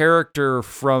Ferrell's character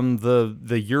from the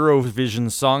Eurovision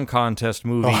Song Contest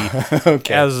movie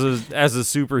as a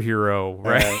superhero,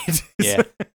 right? Yeah.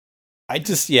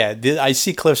 I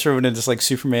see clips from it and just like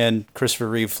Superman, Christopher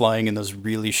Reeve flying in those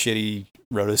really shitty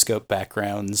rotoscope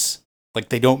backgrounds. Like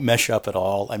they don't mesh up at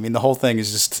all. I mean, the whole thing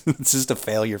is just a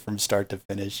failure from start to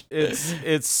finish.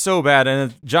 It's so bad.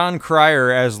 And John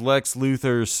Cryer as Lex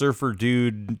Luthor's surfer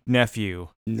dude nephew.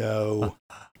 No.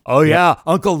 Oh yeah,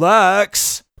 Uncle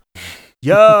Lex.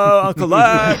 Yo, Uncle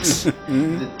Lex.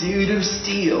 The dude of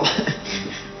steel.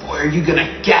 Where are you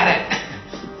gonna get it?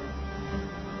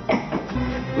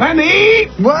 Let me eat.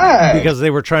 What? Because they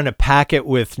were trying to pack it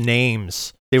with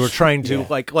names. They were trying to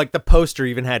like the poster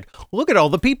even had, look at all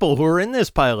the people who are in this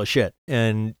pile of shit,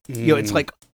 and it's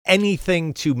like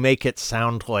anything to make it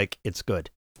sound like it's good.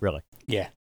 Really? Yeah.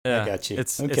 I got you.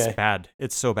 It's bad.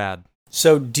 It's so bad.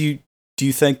 So do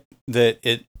you think that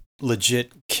it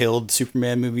legit killed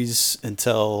Superman movies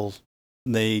until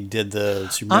they did the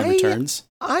Superman Returns?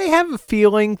 I have a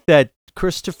feeling that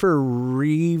Christopher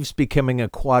Reeves becoming a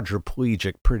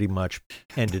quadriplegic pretty much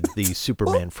ended the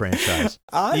Superman franchise.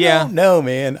 I don't know,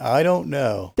 man. I don't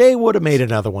know. They would have made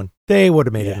another one.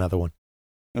 Another one.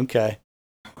 Okay.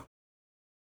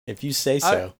 If you say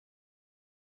so.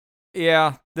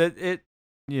 Yeah. Okay.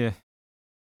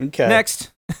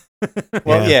 Next.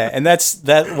 Well, and that's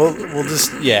that. We'll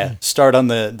just start on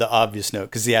the obvious note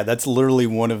because that's literally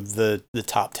one of the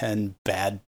top 10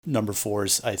 bad number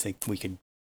 4s I think we could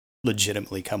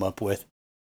legitimately come up with.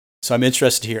 So I'm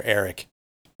interested to hear, Eric,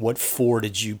 what 4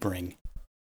 did you bring?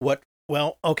 What?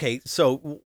 Well, okay.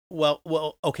 So,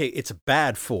 okay. It's a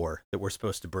bad 4 that we're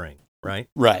supposed to bring, right?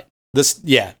 Right.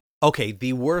 Okay.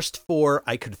 The worst 4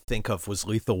 I could think of was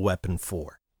Lethal Weapon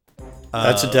 4.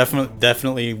 That's a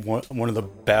definitely one of the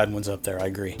bad ones up there. I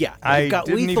agree. Yeah, I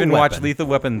didn't even watch Lethal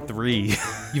Weapon 3.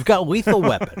 You've got Lethal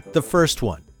Weapon, the first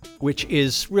one, which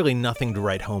is really nothing to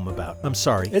write home about. I'm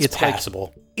sorry. It's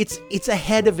passable. It's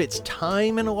ahead of its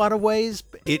time in a lot of ways.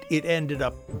 It ended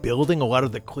up building a lot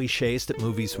of the cliches that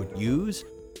movies would use.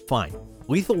 Fine.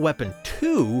 Lethal Weapon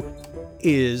 2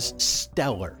 is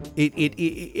stellar.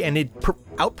 It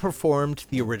outperformed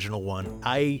the original one.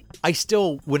 I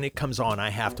still, when it comes on, I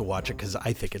have to watch it because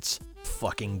I think it's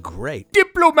fucking great.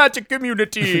 Diplomatic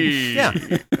community. Yeah.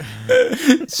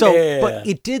 But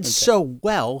it did so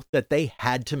well that they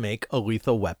had to make a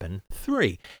Lethal Weapon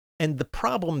 3. And the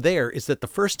problem there is that the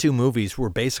first 2 movies were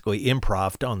basically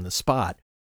improv on the spot.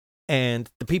 And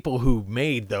the people who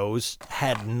made those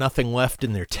had nothing left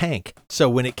in their tank. So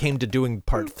when it came to doing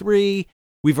part 3,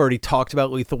 we've already talked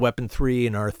about Lethal Weapon 3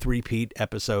 in our 3-peat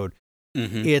episode.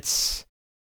 Mm-hmm. It's,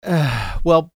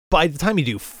 by the time you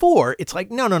do 4, it's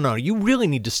like, no, you really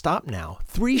need to stop now.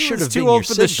 3 should have been your signal. He's too old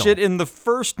for the shit in the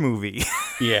first movie.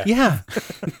 Yeah.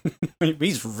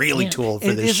 He's really too old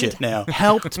for this shit now.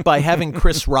 Helped by having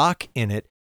Chris Rock in it,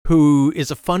 who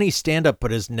is a funny stand-up but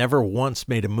has never once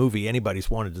made a movie anybody's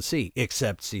wanted to see,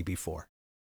 except CB4.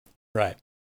 Right.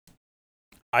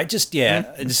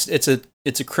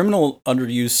 It's a criminal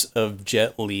underuse of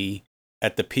Jet Li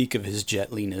at the peak of his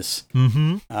Jet Li-ness.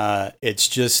 Mm-hmm. It's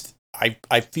just,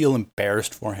 I feel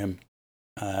embarrassed for him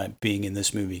being in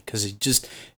this movie because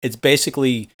it's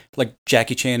basically like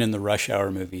Jackie Chan in the Rush Hour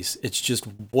movies. It's just,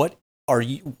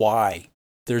 why?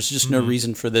 There's just no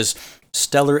reason for this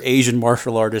stellar Asian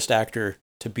martial artist actor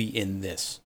to be in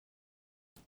this.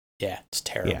 Yeah, it's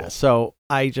terrible. Yeah, so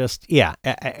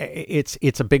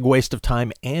it's a big waste of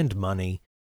time and money.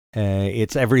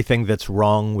 It's everything that's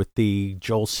wrong with the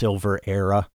Joel Silver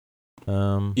era.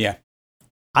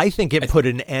 I think it put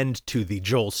an end to the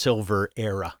Joel Silver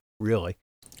era, really.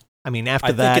 I mean,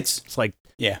 after that, it's like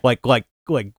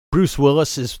Bruce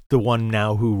Willis is the one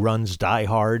now who runs Die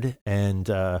Hard, and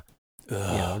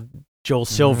Joel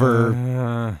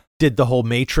Silver did the whole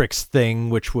Matrix thing,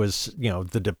 which was,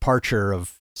 the departure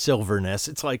of Silverness.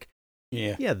 It's like,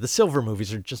 the Silver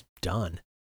movies are just done.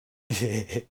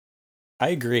 I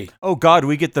agree. Oh God,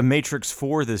 we get the Matrix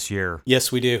 4 this year.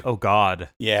 Yes, we do. Oh God.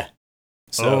 Yeah.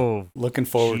 So looking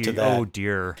forward to that. Oh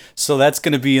dear. So that's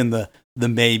going to be in the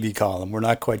maybe column. We're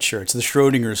not quite sure. It's the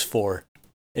Schrodinger's 4.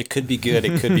 It could be good,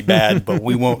 it could be bad, but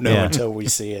we won't know until we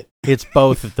see it. It's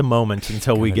both at the moment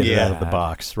until we get it out of the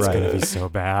box. Right. It's going to be so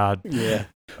bad. Yeah.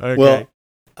 Okay.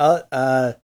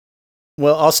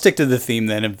 Well, I'll stick to the theme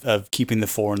then of keeping the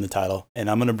 4 in the title, and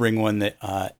I'm going to bring one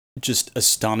that just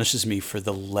astonishes me for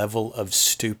the level of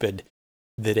stupid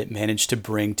that it managed to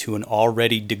bring to an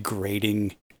already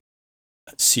degrading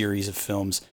series of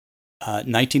films.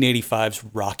 1985's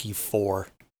Rocky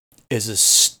IV is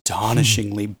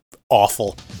astonishingly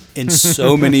awful in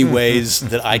so many ways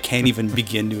that I can't even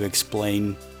begin to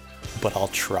explain, but I'll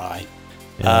try.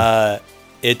 Yeah.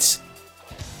 It's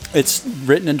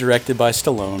written and directed by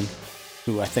Stallone,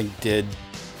 who I think did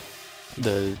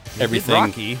everything.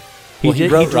 Rocky. He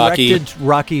wrote Rocky. Directed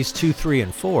Rockies 2, 3,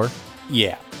 and 4.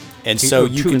 Yeah, and so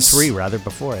you 2 can and 3 rather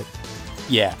before it.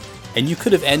 Yeah, and you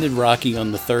could have ended Rocky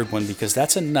on the third one because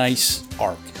that's a nice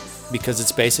arc, because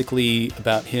it's basically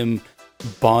about him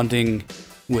bonding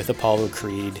with Apollo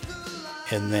Creed,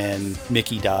 and then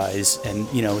Mickey dies, and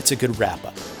it's a good wrap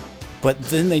up. But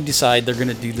then they decide they're going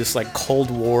to do this like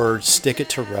Cold War, stick it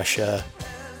to Russia,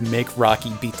 make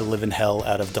Rocky beat the living hell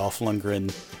out of Dolph Lundgren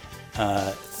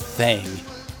thing.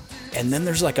 And then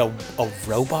there's like a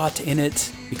robot in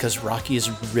it because Rocky is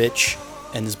rich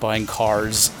and is buying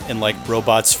cars and like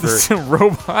robots for... It's a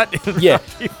robot in yeah,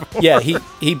 Rocky IV. Yeah,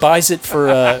 he buys it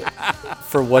for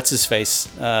what's-his-face?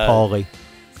 Paulie.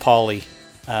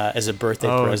 As a birthday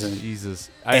present. Jesus.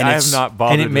 I have not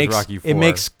bothered with Rocky IV. It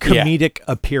makes comedic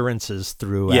appearances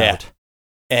throughout. Yeah.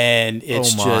 And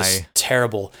it's just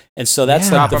terrible. And so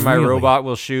that's like my robot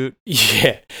will shoot.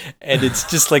 Yeah. And it's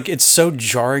just like, it's so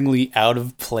jarringly out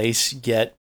of place,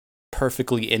 yet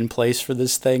perfectly in place for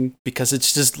this thing, because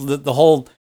it's just the whole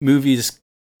movie is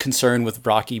concerned with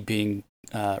Rocky being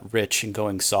rich and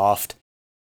going soft.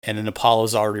 And then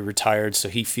Apollo's already retired, so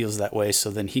he feels that way.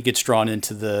 So then he gets drawn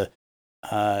into the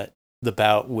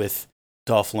bout with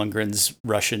Dolph Lundgren's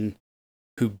Russian,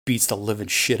 who beats the living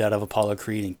shit out of Apollo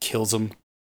Creed and kills him.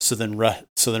 So then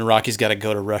Rocky's got to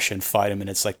go to Russia and fight him,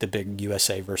 and it's like the big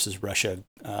USA versus Russia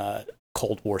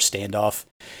Cold War standoff.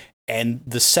 And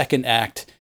the second act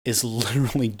is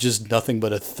literally just nothing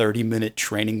but a 30-minute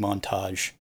training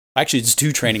montage. Actually, it's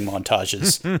 2 training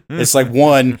montages. It's like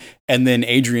one, and then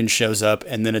Adrian shows up,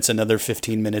 and then it's another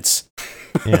 15 minutes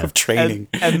of training.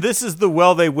 And this is the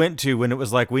well they went to when it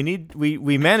was like,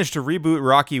 we managed to reboot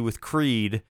Rocky with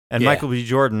Creed and Michael B.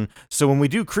 Jordan. So when we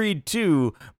do Creed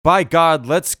 2, by God,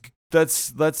 let's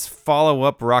follow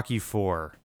up Rocky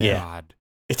 4. Yeah. God.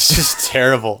 It's just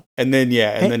terrible. And then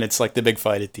then it's like the big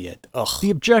fight at the end. Ugh.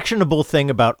 The objectionable thing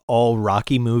about all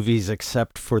Rocky movies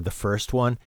except for the first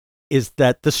one is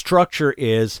that the structure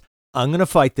is, I'm going to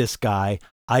fight this guy.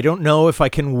 I don't know if I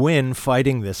can win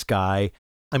fighting this guy.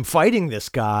 I'm fighting this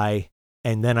guy,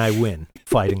 and then I win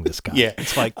fighting this guy. Yeah.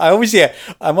 It's like,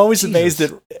 I'm always amazed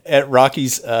at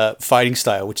Rocky's fighting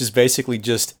style, which is basically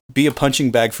just be a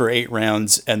punching bag for 8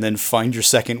 rounds and then find your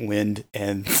second wind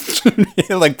and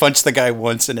like punch the guy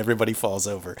once and everybody falls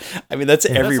over. I mean, that's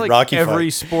every like Rocky fight. Every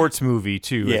sports movie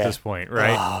too at this point,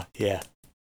 right? Yeah.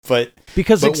 But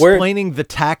explaining the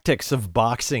tactics of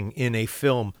boxing in a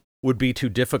film would be too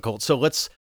difficult. So let's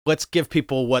give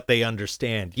people what they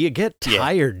understand. You get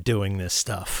tired doing this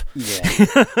stuff.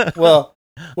 Yeah. Well,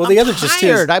 the other just is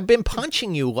tired. I've been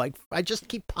punching you. Like, I just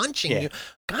keep punching you.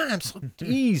 God, I'm so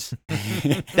geez.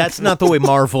 That's not the way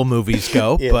Marvel movies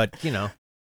go, but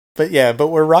But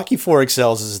where Rocky IV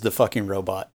excels is the fucking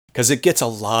robot, because it gets a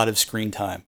lot of screen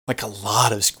time. Like a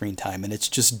lot of screen time, and it's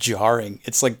just jarring.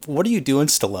 It's like, what are you doing,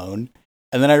 Stallone?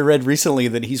 And then I read recently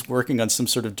that he's working on some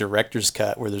sort of director's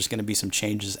cut where there's going to be some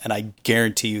changes, and I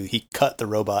guarantee you he cut the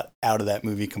robot out of that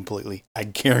movie completely. I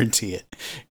guarantee it,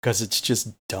 because it's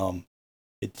just dumb.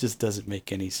 It just doesn't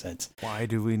make any sense. Why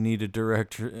do we need a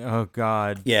director? Oh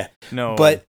God. Yeah. No.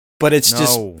 But it's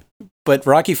just. But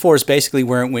Rocky IV is basically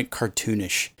where it went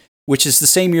cartoonish, which is the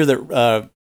same year that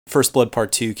First Blood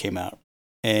Part 2 came out,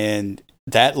 and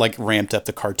that like ramped up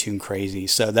the cartoon crazy.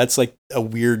 So that's like a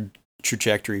weird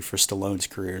trajectory for Stallone's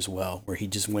career as well, where he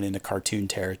just went into cartoon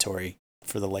territory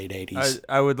for the late 80s.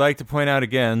 I would like to point out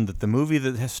again that the movie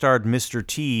that has starred Mr.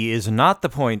 T is not the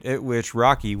point at which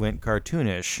Rocky went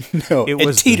cartoonish. No, it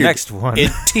was teetered. The next one.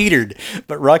 It teetered.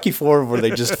 But Rocky IV, were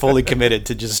they just fully committed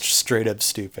to just straight up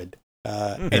stupid.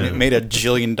 And it made $1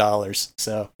 jillion.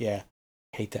 So, yeah,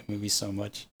 hate that movie so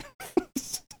much.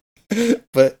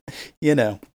 But,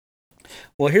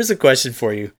 well, here's a question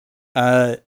for you.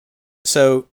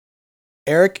 So,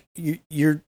 Eric,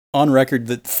 you're on record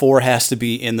that 4 has to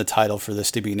be in the title for this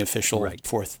to be an official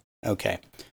 4th. Okay.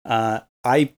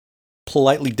 I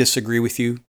politely disagree with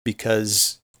you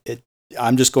because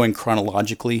I'm just going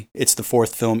chronologically. It's the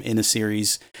fourth film in a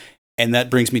series. And that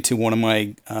brings me to one of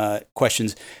my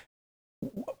questions.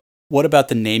 What about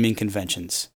the naming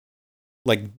conventions?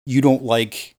 Like, you don't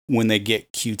like when they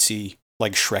get cutesy,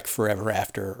 like Shrek Forever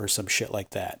After or some shit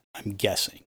like that, I'm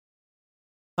guessing.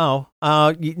 Oh,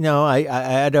 no,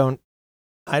 I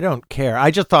don't care.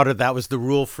 I just thought that was the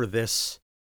rule for this,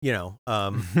 No,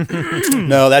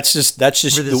 that's just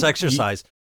for this exercise.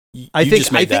 I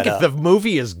think if the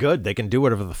movie is good, they can do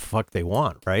whatever the fuck they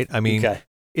want, right? I mean,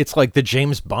 It's like the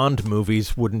James Bond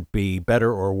movies wouldn't be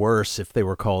better or worse if they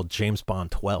were called James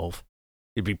Bond 12.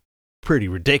 It'd be pretty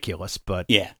ridiculous, but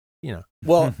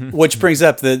Well, which brings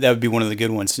up that would be one of the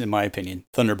good ones in my opinion.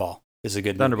 Thunderball is a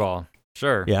good movie. Thunderball,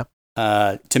 sure. Yeah.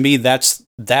 To me, that's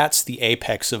the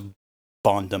apex of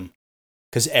Bondom,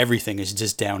 because everything is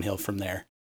just downhill from there.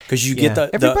 Because you get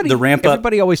the ramp up.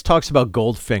 Everybody always talks about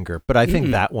Goldfinger, but I think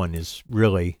that one is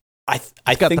really. I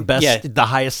think the best, the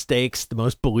highest stakes, the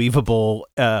most believable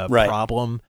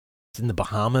problem. It's in the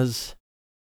Bahamas.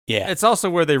 Yeah, it's also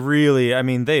where they really,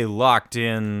 they locked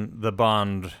in the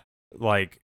Bond,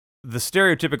 like the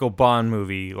stereotypical Bond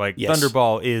movie. Like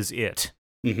Thunderball is it,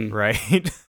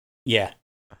 right? Yeah,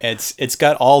 it's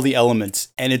got all the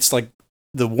elements, and it's like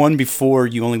the one before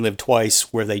You Only Live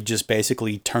Twice, where they just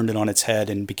basically turned it on its head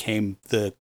and became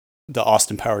the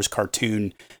Austin Powers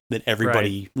cartoon that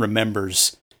everybody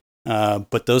remembers.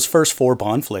 But those first four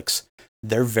Bond flicks,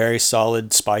 they're very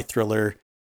solid spy thriller,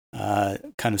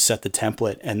 kind of set the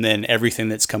template. And then everything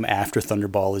that's come after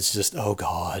Thunderball is just, oh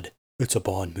God, it's a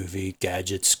Bond movie,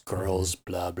 gadgets, girls,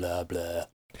 blah, blah, blah.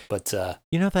 But,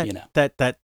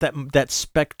 that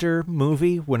Spectre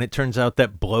movie, when it turns out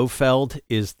that Blofeld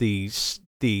is the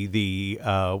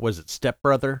was it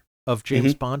stepbrother of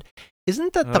James Bond?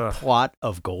 Isn't that the plot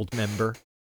of Goldmember?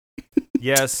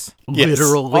 Yes.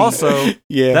 Literally. Also,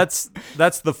 that's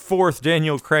the fourth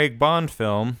Daniel Craig Bond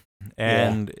film,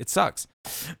 and it sucks.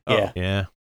 Yeah.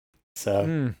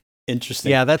 So, interesting.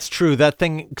 Yeah, that's true. That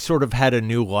thing sort of had a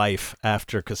new life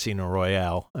after Casino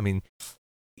Royale. I mean,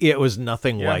 it was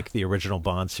nothing like the original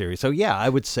Bond series. So, yeah, I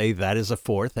would say that is a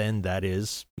fourth, and that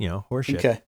is, horseshit.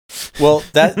 Okay. Well,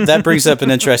 that brings up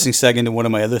an interesting segue into one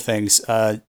of my other things.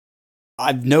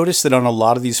 I've noticed that on a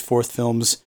lot of these fourth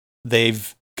films,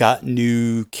 they've got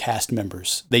new cast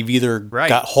members. They've either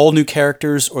got whole new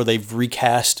characters or they've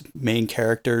recast main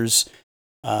characters,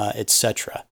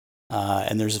 etc.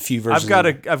 And there's a few versions.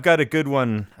 I've got a good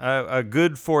one, a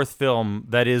good fourth film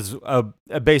that is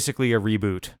basically a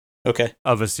reboot.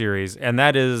 Of a series, and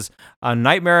that is A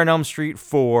Nightmare on Elm Street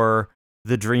 4: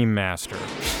 The Dream Master.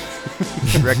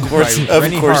 Of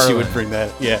course you would bring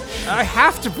that. Yeah, I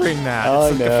have to bring that.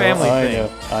 It's like a family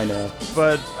thing. I know.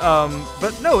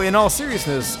 But no. In all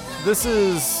seriousness, this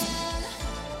is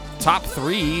top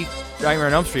 3 Nightmare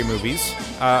on Elm Street movies.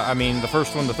 The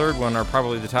first one, the third one are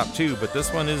probably the top 2, but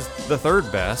this one is the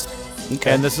third best.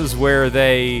 And this is where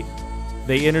they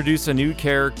introduce a new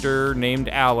character named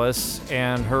Alice,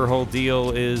 and her whole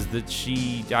deal is that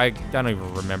I don't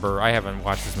even remember. I haven't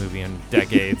watched this movie in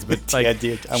decades, but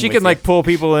she can pull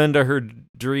people into her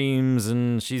dreams,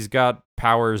 and she's got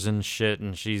powers and shit,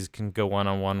 and she can go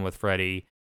one-on-one with Freddy.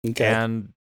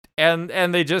 And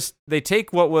they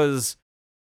take what was,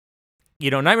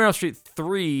 Nightmare on Elm Street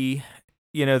 3.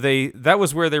 That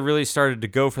was where they really started to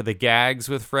go for the gags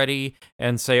with Freddy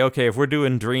and say, okay, if we're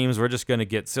doing dreams, we're just going to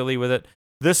get silly with it.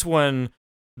 This one,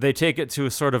 they take it to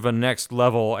a sort of a next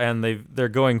level, and they're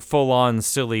going full on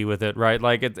silly with it, right?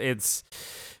 Like it's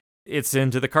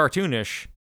into the cartoonish,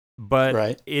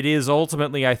 but it is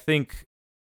ultimately, I think,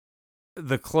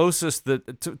 the closest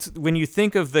that when you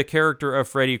think of the character of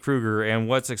Freddy Krueger and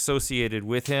what's associated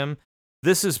with him.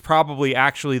 This is probably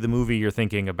actually the movie you're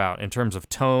thinking about in terms of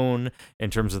tone, in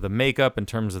terms of the makeup, in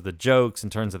terms of the jokes, in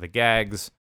terms of the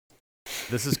gags.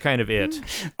 This is kind of it.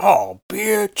 Oh,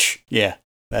 bitch. Yeah,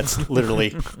 that's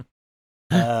literally.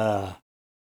 And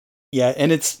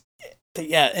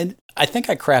and I think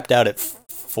I crapped out at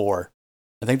 4.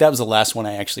 I think that was the last one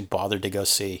I actually bothered to go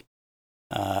see.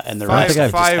 And the rest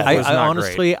I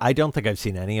honestly, I don't think I've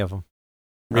seen any of them.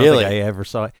 Really? I don't think I ever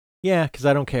saw it. Yeah, because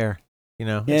I don't care.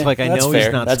 It's like I know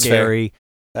he's not scary.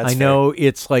 I know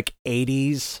it's like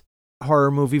 80s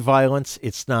horror movie violence.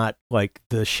 It's not like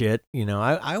the shit.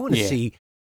 I want to see,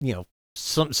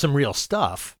 some real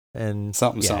stuff and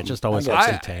something. Just always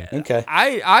entertain. Okay.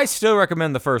 I still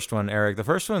recommend the first one, Eric. The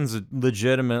first one's a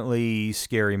legitimately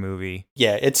scary movie.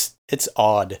 Yeah, it's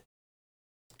odd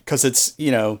because it's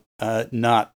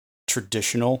not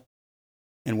traditional,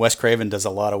 and Wes Craven does a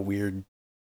lot of weird,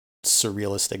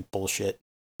 surrealistic bullshit.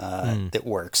 That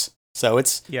works. So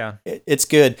it's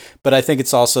good, but I think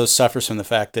it's also suffers from the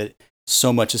fact that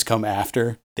so much has come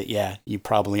after that, yeah, you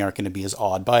probably aren't going to be as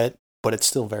awed by it, but it's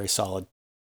still very solid.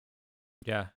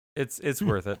 Yeah, it's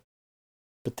worth it.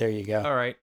 But there you go. All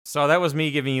right. So that was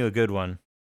me giving you a good one.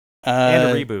 And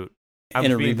a reboot. I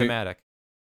was being thematic.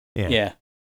 Yeah.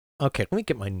 Okay, let me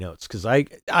get my notes, because I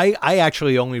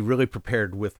actually only really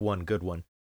prepared with one good one.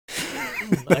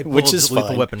 I Which is Lethal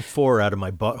fine. Weapon 4 out of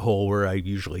my butthole where I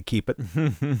usually keep it.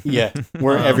 Yeah,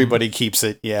 where everybody keeps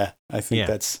it. Yeah, I think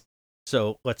that's...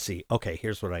 So let's see. Okay,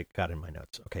 here's what I got in my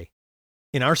notes. Okay.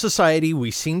 In our society,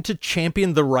 we seem to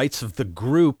champion the rights of the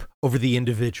group over the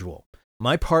individual.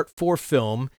 My Part 4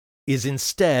 film is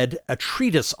instead a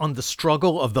treatise on the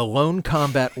struggle of the lone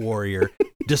combat warrior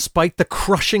despite the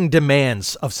crushing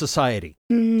demands of society.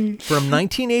 From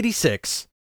 1986,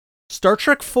 Star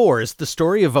Trek 4 is the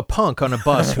story of a punk on a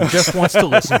bus who just wants to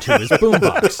listen to his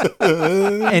boombox.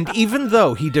 And even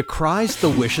though he decries the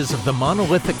wishes of the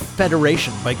monolithic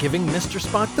Federation by giving Mr.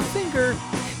 Spock the finger,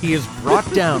 he is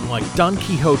brought down like Don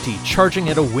Quixote charging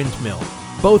at a windmill,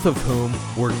 both of whom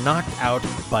were knocked out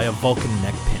by a Vulcan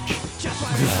neck pinch.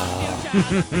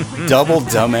 Double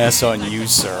dumbass on you,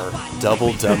 sir.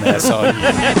 Double dumbass on you.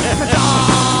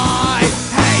 I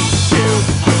hate you,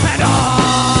 and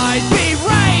I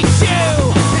berate you,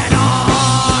 and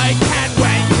I can't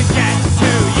wait to get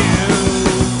to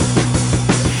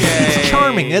you. It's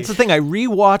charming. That's the thing. I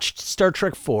rewatched Star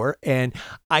Trek 4, and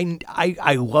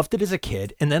I loved it as a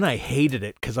kid, and then I hated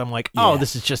it because I'm like, oh,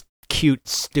 this is just cute,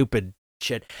 stupid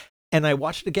shit. And I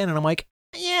watched it again, and I'm like,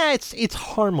 yeah, it's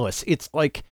harmless. It's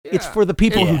like it's for the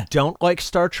people who don't like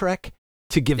Star Trek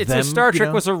to give them. Star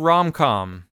Trek was a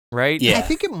rom-com, right? Yeah. I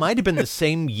think it might have been the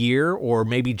same year, or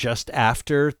maybe just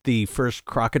after the first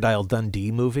Crocodile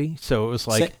Dundee movie. So it was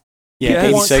like,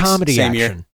 people want 86, comedy same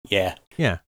action. Year.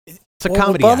 Yeah. It's a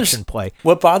comedy action play.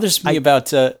 What bothers me about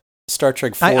Star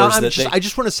Trek 4 is that I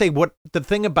just want to say what the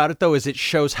thing about it though is it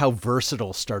shows how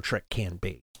versatile Star Trek can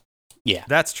be. Yeah,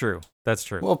 that's true. That's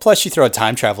true. Well, plus you throw a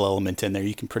time travel element in there,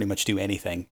 you can pretty much do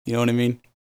anything. You know what I mean?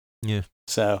 Yeah.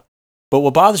 So, but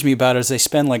what bothers me about it is they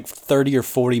spend like 30 or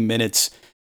 40 minutes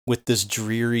with this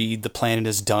dreary, the planet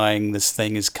is dying, this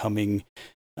thing is coming,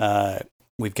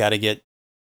 we've got to get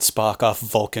Spock off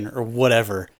Vulcan or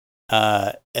whatever.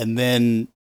 And then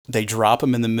they drop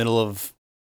him in the middle of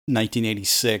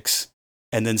 1986.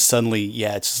 And then suddenly,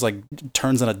 it's just like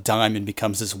turns on a dime and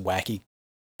becomes this wacky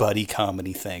buddy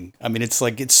comedy thing. I mean, it's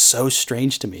like, it's so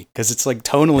strange to me because it's like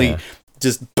tonally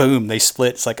just boom, they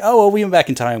split. It's like, oh, well, we went back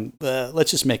in time. Let's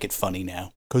just make it funny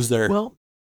now because they're,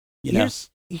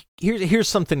 here's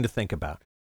something to think about.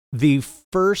 The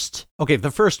first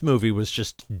movie was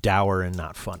just dour and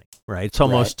not funny, right? It's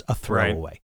almost a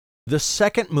throwaway. Right. The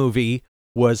second movie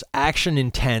was action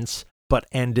intense, but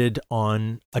ended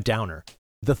on a downer.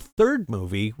 The third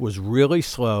movie was really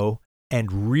slow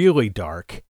and really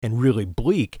dark and really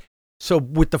bleak. So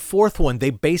with the fourth one,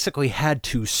 they basically had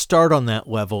to start on that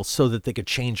level so that they could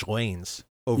change lanes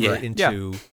over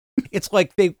into. It's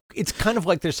kind of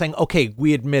like they're saying, okay,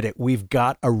 we admit it. We've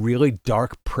got a really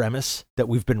dark premise that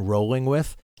we've been rolling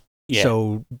with. Yeah.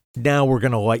 So now we're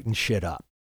going to lighten shit up.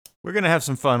 We're going to have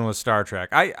some fun with Star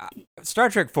Trek. Star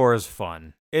Trek 4 is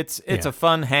fun. It's a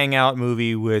fun hangout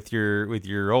movie with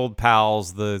your old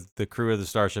pals, the crew of the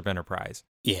Starship Enterprise.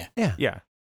 Yeah.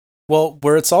 Well,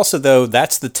 where it's also, though,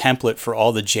 that's the template for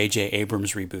all the J.J.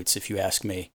 Abrams reboots, if you ask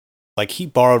me. Like, he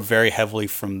borrowed very heavily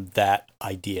from that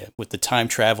idea with the time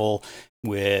travel,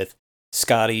 with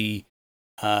Scotty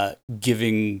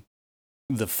giving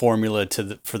the formula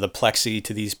for the plexi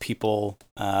to these people.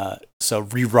 So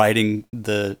rewriting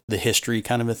the history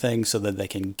kind of a thing so that they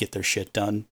can get their shit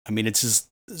done. I mean, it's just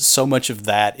so much of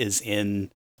that is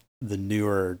in the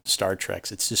newer Star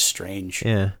Treks. It's just strange.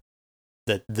 Yeah.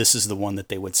 That this is the one that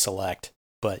they would select.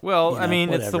 But I mean,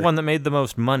 whatever. It's the one that made the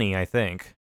most money, I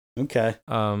think. Okay.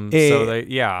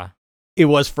 It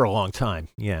was for a long time.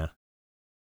 Yeah.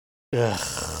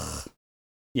 Ugh.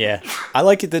 Yeah. I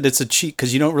like it that it's a cheat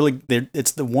because you don't really.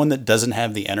 It's the one that doesn't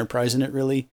have the Enterprise in it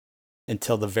really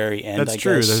until the very end. That's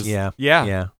true. Guess.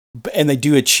 Yeah. And they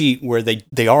do a cheat where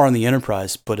they are on the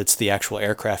Enterprise, but it's the actual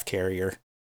aircraft carrier.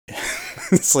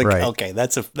 It's like, okay,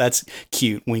 that's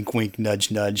cute. Wink, wink,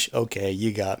 nudge, nudge. Okay,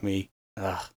 you got me.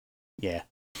 Yeah.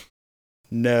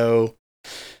 No.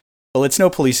 Well, it's no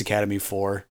Police Academy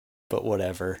 4, but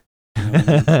whatever.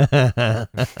 No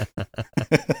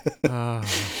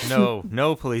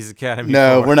Police Academy.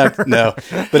 No, 4. we're not. No,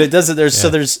 but it doesn't. There's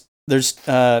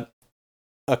a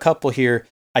couple here.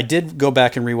 I did go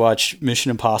back and rewatch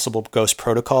Mission Impossible: Ghost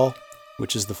Protocol,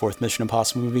 which is the fourth Mission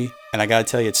Impossible movie, and I gotta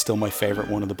tell you, it's still my favorite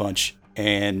one of the bunch.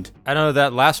 And I know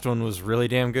that last one was really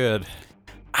damn good.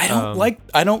 I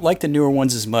don't like the newer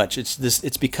ones as much.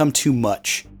 It's become too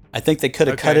much. I think they could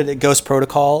have cut it at Ghost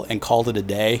Protocol and called it a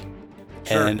day,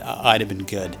 and I'd have been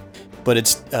good. But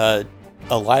it's a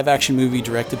live action movie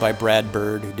directed by Brad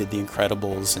Bird, who did The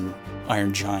Incredibles and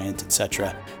Iron Giant,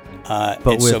 etc.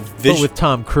 But with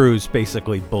Tom Cruise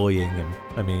basically bullying him.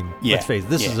 I mean, let's face it,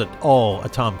 this is all a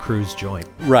Tom Cruise joint.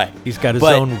 Right. He's got his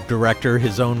own director,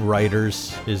 his own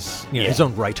writers, his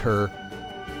own writer.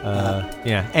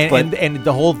 And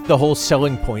the whole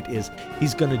selling point is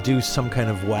he's going to do some kind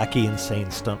of wacky,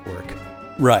 insane stunt work.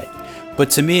 Right. But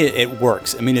to me, it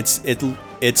works. I mean, it's the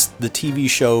TV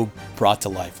show brought to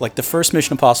life. Like the first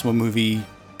Mission Impossible movie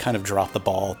kind of dropped the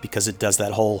ball because it does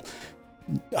that whole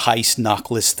heist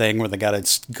knockless thing where they got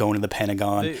to go into the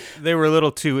Pentagon. They were a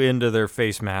little too into their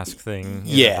face mask thing in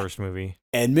the first movie.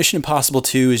 And Mission Impossible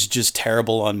 2 is just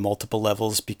terrible on multiple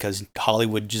levels because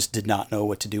Hollywood just did not know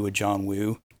what to do with John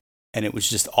Woo, and it was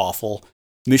just awful.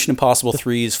 Mission Impossible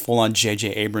 3 is full on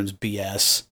J.J. Abrams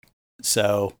BS.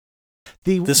 So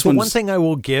the one thing I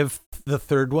will give the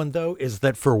third one, though, is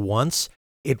that for once,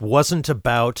 it wasn't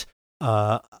about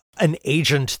an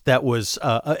agent that was,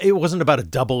 it wasn't about a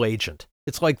double agent.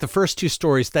 It's like the first two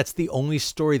stories, that's the only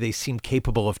story they seem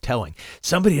capable of telling.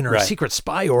 Somebody in our secret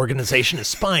spy organization is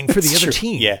spying for the other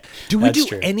team. Yeah, do we do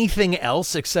anything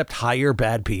else except hire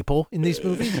bad people in these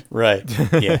movies? Right.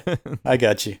 Yeah, I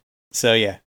got you. So,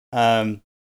 yeah.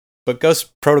 But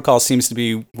Ghost Protocol seems to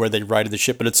be where they righted the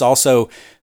ship, but it's also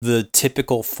the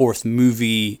typical fourth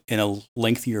movie in a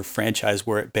lengthier franchise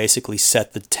where it basically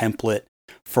set the template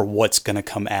for what's going to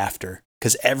come after.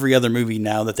 Because every other movie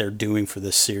now that they're doing for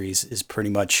this series is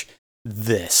pretty much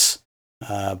this,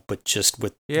 but just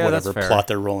with whatever plot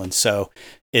they're rolling. So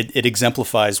it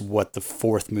exemplifies what the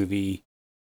fourth movie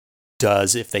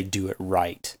does if they do it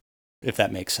right, if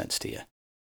that makes sense to you.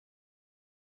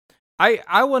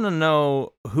 I want to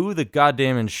know who the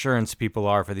goddamn insurance people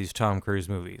are for these Tom Cruise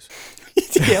movies.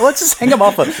 Yeah, let's just hang him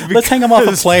off a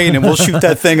plane and we'll shoot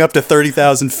that thing up to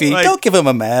 30,000 feet. Don't give him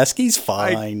a mask. He's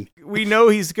fine. We know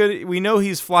he's good. We know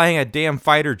he's flying a damn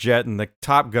fighter jet in the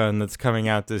Top Gun that's coming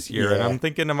out this year. And I'm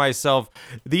thinking to myself,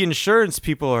 the insurance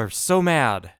people are so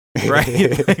mad,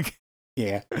 right?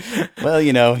 Yeah. Well,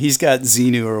 he's got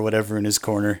Xenu or whatever in his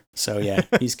corner. So yeah,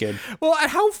 he's good. Well,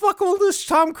 how fuck old is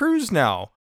Tom Cruise now?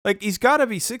 Like, he's got to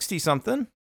be 60-something.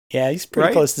 Yeah, he's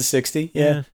pretty close to 60.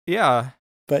 Yeah. Yeah.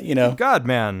 But, God,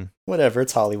 man. Whatever,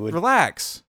 it's Hollywood.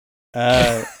 Relax.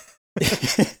 I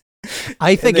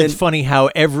think it's funny how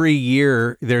every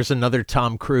year there's another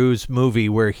Tom Cruise movie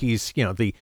where he's,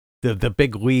 the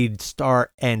big lead star,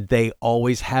 and they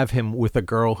always have him with a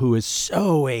girl who is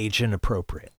so age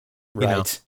inappropriate. Right.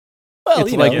 Well,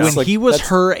 it's when he was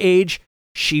her age,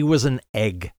 she was an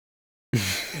egg.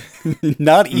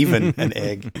 Not even an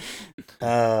egg.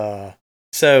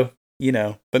 So,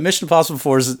 but Mission Impossible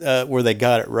 4 is where they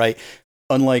got it right.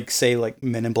 Unlike, say, like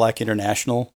Men in Black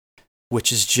International,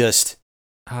 which is just...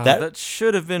 that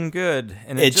should have been good,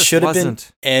 and it just should have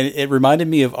wasn't. And it reminded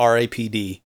me of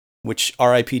R.I.P.D., which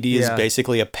R.I.P.D. is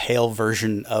basically a pale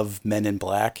version of Men in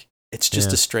Black. It's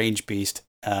just a strange beast,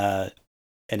 and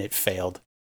it failed.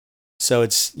 So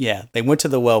they went to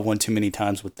the well one too many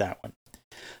times with that one.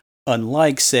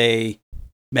 Unlike, say,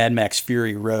 Mad Max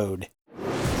Fury Road.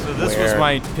 So this was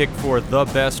my pick for the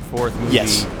best fourth movie.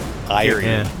 Yes, I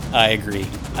agree.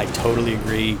 I totally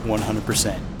agree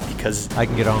 100% because I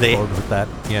can get on board with that.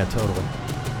 Yeah, totally.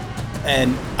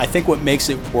 And I think what makes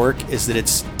it work is that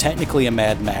it's technically a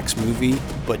Mad Max movie,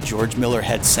 but George Miller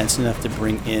had sense enough to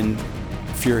bring in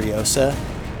Furiosa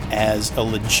as a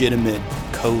legitimate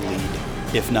co-lead,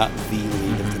 if not the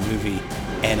lead of the movie,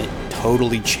 and it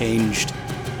totally changed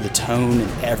the tone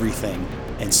and everything,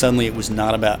 and suddenly it was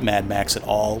not about Mad Max at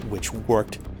all, which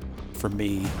worked for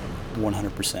me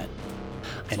 100%.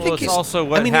 And it's also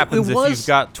what happens if you've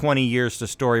got 20 years to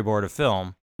storyboard a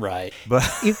film, right? But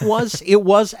it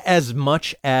was as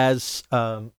much as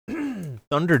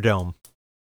Thunderdome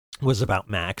was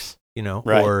about Max,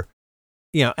 right. Or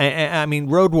I mean,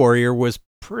 Road Warrior was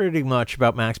pretty much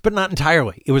about Max, but not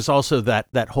entirely. It was also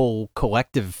that whole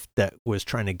collective that was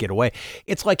trying to get away.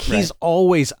 It's like he's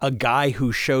always a guy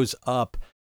who shows up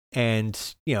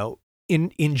and,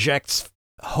 injects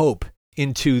hope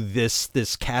into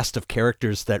this cast of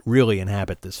characters that really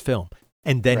inhabit this film.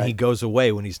 And then he goes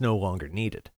away when he's no longer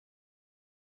needed.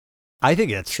 I think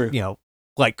that's true.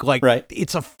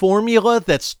 It's a formula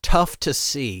that's tough to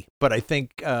see, but I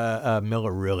think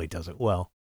Miller really does it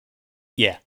well.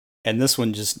 Yeah. And this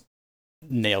one just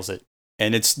nails it.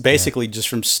 And it's basically just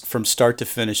from start to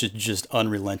finish, it's just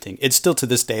unrelenting. It's still to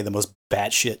this day the most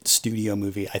batshit studio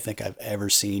movie I think I've ever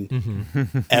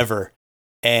seen, ever.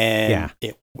 And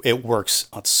it It works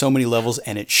on so many levels,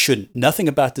 and it shouldn't. Nothing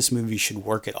about this movie should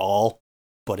work at all,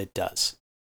 but it does.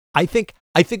 I think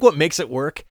what makes it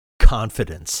work,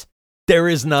 confidence. There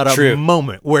is not a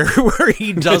moment where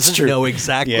he doesn't know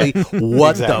exactly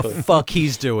what the fuck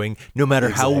he's doing, no matter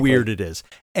how weird it is.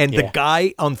 And the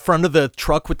guy on front of the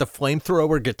truck with the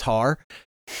flamethrower guitar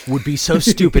would be so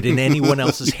stupid in anyone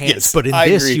else's hands. Yes, but in I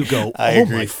this, agree. you go, I oh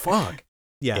agree. my fuck.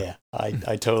 Yeah.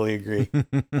 I totally agree.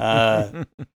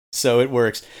 So it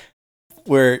works.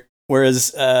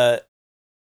 Whereas I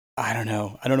don't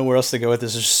know where else to go with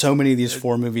this. There's so many of these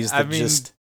 4 movies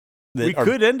that we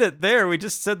could end it there. We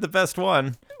just said the best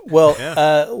one. Well,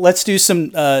 let's do some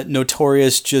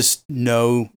notorious just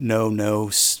no,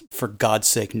 for God's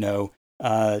sake, no.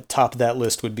 Top of that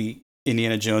list would be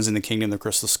Indiana Jones and the Kingdom of the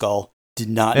Crystal Skull. Did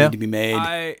not need to be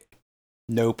made.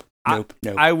 Nope.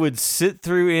 I would sit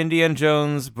through Indiana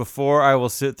Jones before I will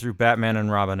sit through Batman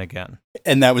and Robin again.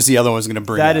 And that was the other one I was going to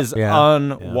bring That up. is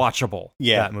unwatchable.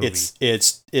 Yeah, that movie.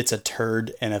 it's a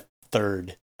turd and a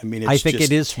third. I mean, I think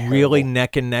it is terrible. really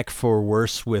neck and neck for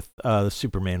worse with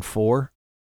Superman 4.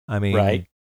 I mean,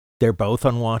 they're both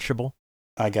unwatchable.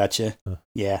 I gotcha.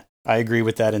 Yeah, I agree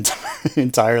with that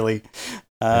entirely.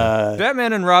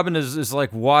 Batman and Robin is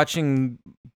like watching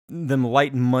them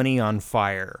light money on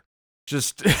fire.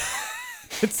 Just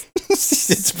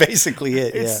it's basically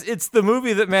it. It's the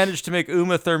movie that managed to make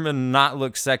Uma Thurman not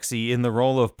look sexy in the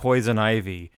role of Poison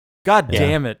Ivy. God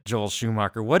damn it, Joel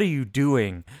Schumacher. What are you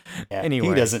doing? Yeah, anyway.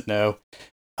 He doesn't know.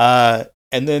 And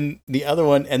then the other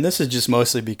one, and this is just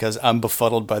mostly because I'm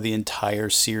befuddled by the entire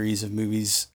series of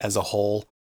movies as a whole.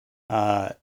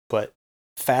 But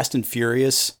Fast and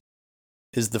Furious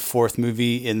is the 4th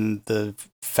movie in the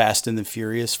Fast and the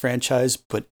Furious franchise,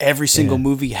 but every single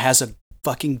movie has a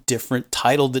fucking different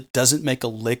title that doesn't make a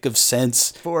lick of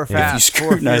sense. For Fast,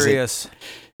 for Furious.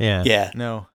 Yeah.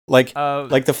 No. Like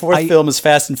the 4th film is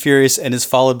Fast and Furious and is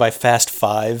followed by Fast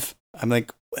 5. I'm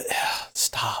like,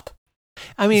 stop.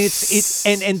 I mean, it's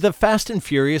and the Fast and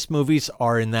Furious movies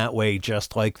are in that way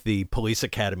just like the Police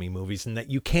Academy movies, in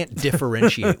that you can't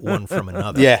differentiate one from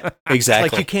another. Yeah, exactly.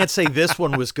 Like you can't say this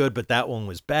one was good, but that one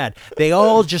was bad. They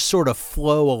all just sort of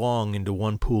flow along into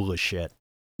one pool of shit.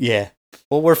 Yeah.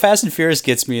 Well, where Fast and Furious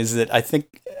gets me is that I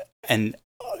think, and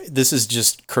this is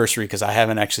just cursory because I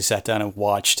haven't actually sat down and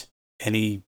watched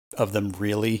any of them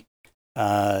really,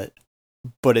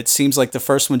 but it seems like the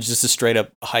first one's just a straight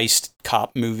up heist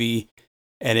cop movie,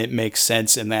 and it makes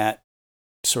sense in that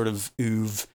sort of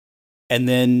oeuvre. And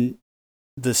then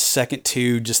the second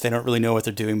 2, just they don't really know what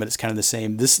they're doing, but it's kind of the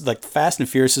same. This, like Fast and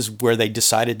Furious, is where they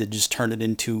decided to just turn it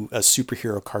into a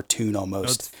superhero cartoon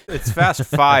almost. It's Fast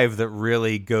 5 that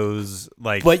really goes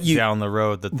down the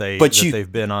road that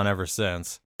they've been on ever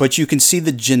since. But you can see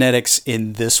the genetics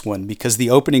in this one, because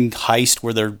the opening heist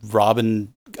where they're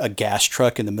robbing a gas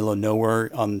truck in the middle of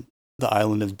nowhere on the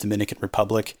island of Dominican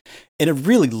Republic, in a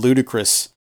really ludicrous,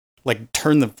 like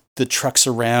turn the trucks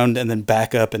around and then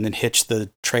back up and then hitch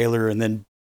the trailer and then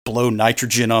blow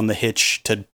nitrogen on the hitch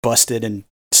to bust it and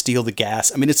steal the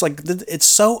gas. I mean, it's like, it's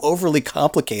so overly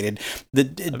complicated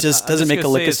that it just doesn't make a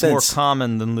lick of sense. It's more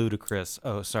common than ludicrous.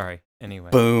 Oh, sorry.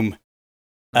 Anyway. Boom.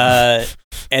 And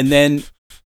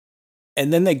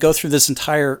then they go through this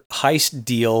entire heist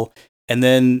deal, and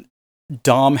then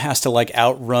Dom has to like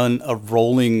outrun a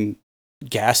rolling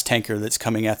gas tanker that's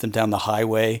coming at them down the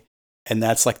highway, and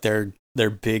that's like their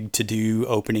big to-do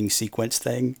opening sequence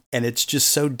thing, and it's just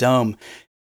so dumb.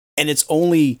 And it's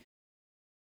only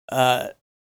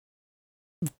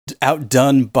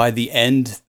outdone by the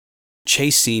end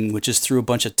chase scene, which is through a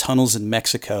bunch of tunnels in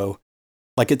Mexico.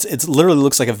 Like it's literally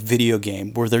looks like a video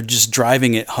game where they're just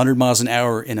driving at 100 miles an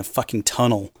hour in a fucking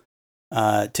tunnel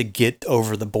to get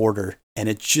over the border, and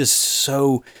it's just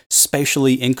so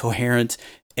spatially incoherent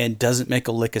and doesn't make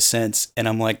a lick of sense. And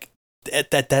I'm like,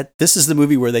 that this is the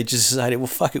movie where they just decided, well,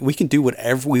 fuck it, we can do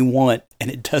whatever we want,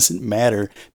 and it doesn't matter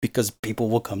because people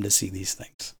will come to see these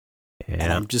things. Yeah.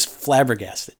 And I'm just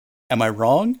flabbergasted. Am I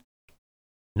wrong?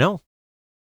 No.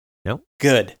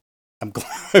 Good. I'm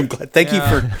glad. Thank you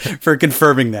for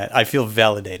confirming that. I feel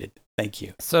validated. Thank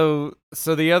you. So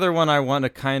the other one I want to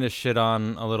kind of shit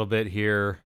on a little bit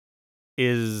here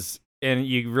is, and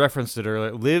you referenced it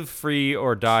earlier, Live Free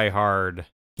or Die Hard.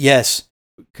 Yes.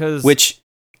 The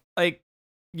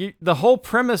whole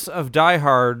premise of Die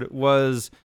Hard was,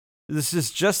 this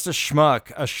is just a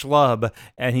schmuck, a schlub,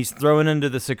 and he's thrown into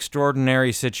this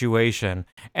extraordinary situation.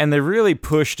 And they really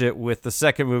pushed it with the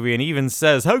second movie, and even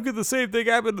says, how could the same thing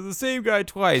happen to the same guy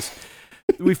twice?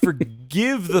 We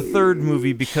forgive the third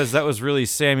movie because that was really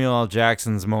Samuel L.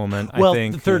 Jackson's moment, I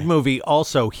think. The third movie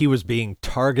also, he was being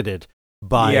targeted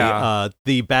by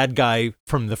the bad guy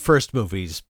from the first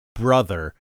movie's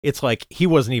brother. It's like he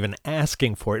wasn't even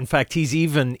asking for it. In fact, he's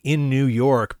even in New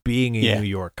York being a New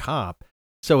York cop.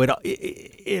 So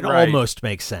it almost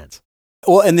makes sense.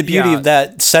 Well, and the beauty of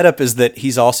that setup is that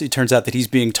it turns out that he's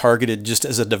being targeted just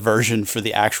as a diversion for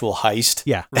the actual heist.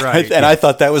 Yeah. Right. And I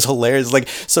thought that was hilarious. Like,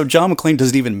 so John McClane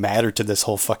doesn't even matter to this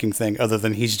whole fucking thing other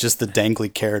than he's just the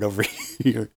dangly carrot over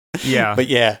here. Yeah. But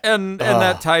yeah. And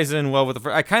that ties in well with the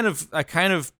first. I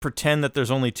kind of pretend that there's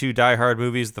only 2 Die Hard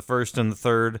movies, the first and the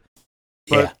third.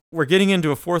 But we're getting into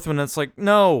a fourth one that's like,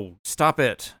 no, stop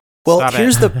it. Well,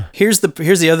 here's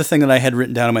the other thing that I had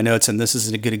written down in my notes, and this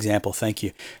is a good example. Thank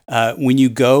you. When you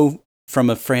go from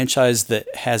a franchise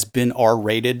that has been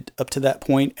R-rated up to that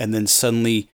point, and then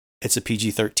suddenly it's a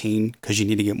PG-13 because you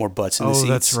need to get more butts in the seats.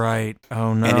 Oh, that's right.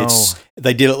 Oh no. And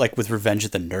they did it like with Revenge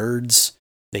of the Nerds.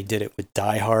 They did it with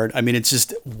Die Hard. I mean, it's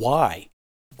just why?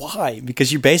 Why?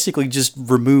 Because you basically just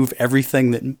remove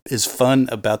everything that is fun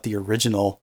about the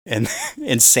original and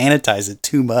sanitize it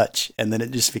too much, and then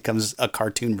it just becomes a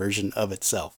cartoon version of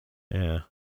itself. Yeah.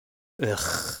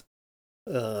 Ugh.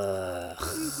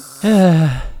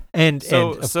 And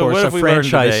of course, a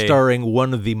franchise starring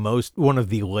one of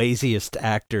the laziest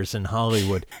actors in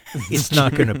Hollywood. It's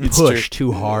not going to push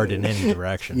too hard in any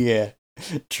direction. Yeah,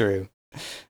 true.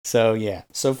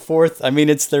 So fourth, I mean,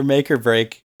 it's their make or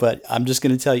break, but I'm just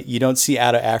going to tell you, you don't see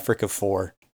Out of Africa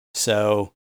 4.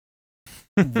 So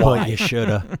well, you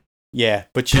shoulda. Yeah,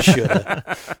 but you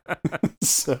shoulda.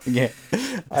 So yeah,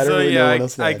 I don't really know what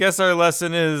else to I add. guess our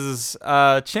lesson is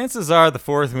chances are the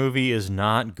fourth movie is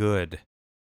not good.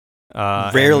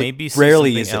 Rarely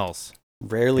is else.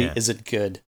 Rarely is it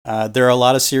good. There are a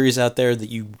lot of series out there that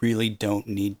you really don't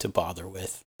need to bother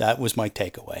with. That was my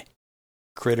takeaway.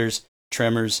 Critters,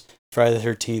 Tremors, Friday the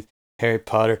 13th, Harry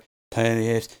Potter, Planet of the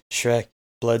Apes, Shrek,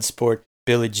 Bloodsport,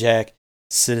 Billy Jack,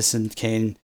 Citizen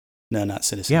Kane. No, not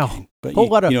Citizen Kane. But whole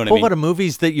lot of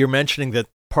movies that you're mentioning that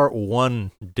part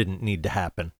 1 didn't need to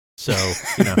happen. So,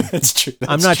 that's true.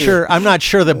 I'm not sure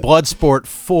that Bloodsport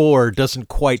 4 doesn't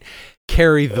quite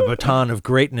carry the baton of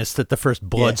greatness that the first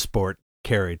Bloodsport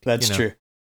carried. That's true.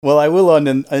 Well, I will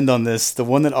end on this. The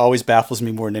one that always baffles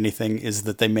me more than anything is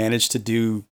that they managed to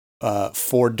do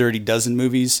 4 Dirty Dozen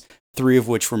movies, 3 of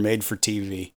which were made for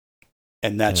TV.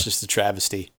 And that's just a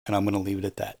travesty. And I'm going to leave it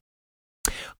at that.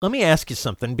 Let me ask you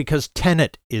something, because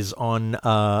Tenet is on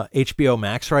HBO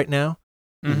Max right now.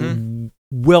 Mm-hmm.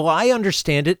 Will I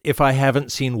understand it if I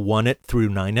haven't seen 1-it through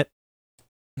 9-it?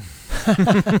 Good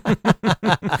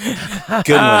one.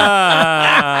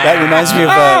 That reminds me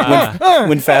of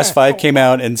when Fast 5 came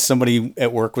out and somebody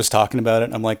at work was talking about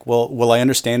it. I'm like, well, will I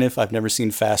understand if I've never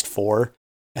seen Fast 4?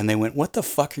 And they went, what the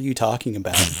fuck are you talking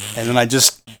about? And then I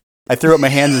threw up my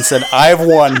hands and said, I've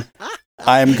won.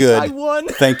 I am good. I won.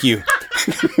 Thank you.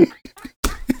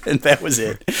 And that was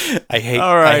it. I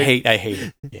hate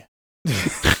it. Yeah.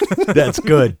 That's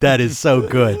good. That is so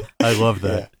good. I love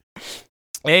that. Yeah.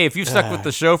 Hey, if you've stuck with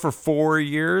the show for 4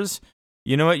 years,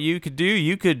 you know what you could do?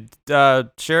 You could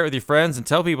share it with your friends and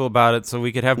tell people about it so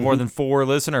we could have more than 4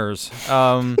 listeners.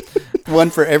 One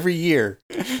for every year.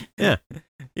 Yeah.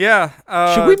 Yeah.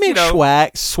 Should we make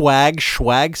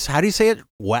swags? How do you say it?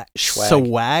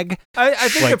 Swag? I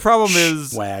think the problem is,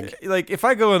 swag. Like, if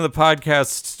I go in the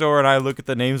podcast store and I look at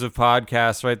the names of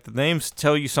podcasts, right, the names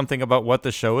tell you something about what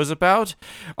the show is about.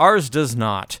 Ours does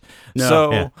not. No.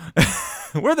 So...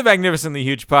 We're the Magnificently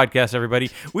Huge Podcast,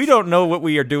 everybody. We don't know what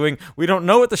we are doing. We don't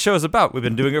know what the show is about. We've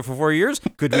been doing it for 4 years.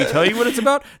 Could we tell you what it's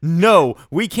about? No,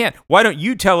 we can't. Why don't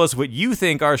you tell us what you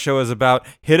think our show is about?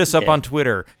 Hit us up on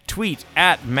Twitter. Tweet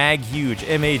at MagHuge,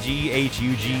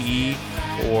 MAGHUGE,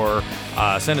 or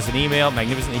send us an email,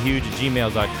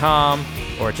 magnificentlyhuge@gmail.com,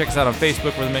 or check us out on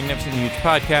Facebook. We're the Magnificent Huge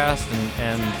Podcast,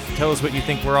 and tell us what you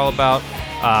think we're all about.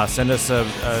 Send us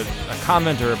a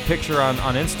comment or a picture on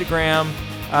Instagram.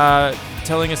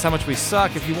 Telling us how much we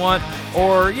suck if you want,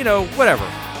 or, whatever.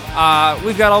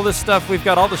 We've got all this stuff. We've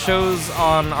got all the shows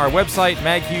on our website,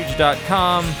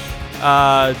 maghuge.com.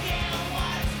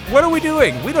 What are we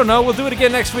doing? We don't know. We'll do it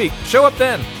again next week. Show up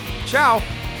then. Ciao.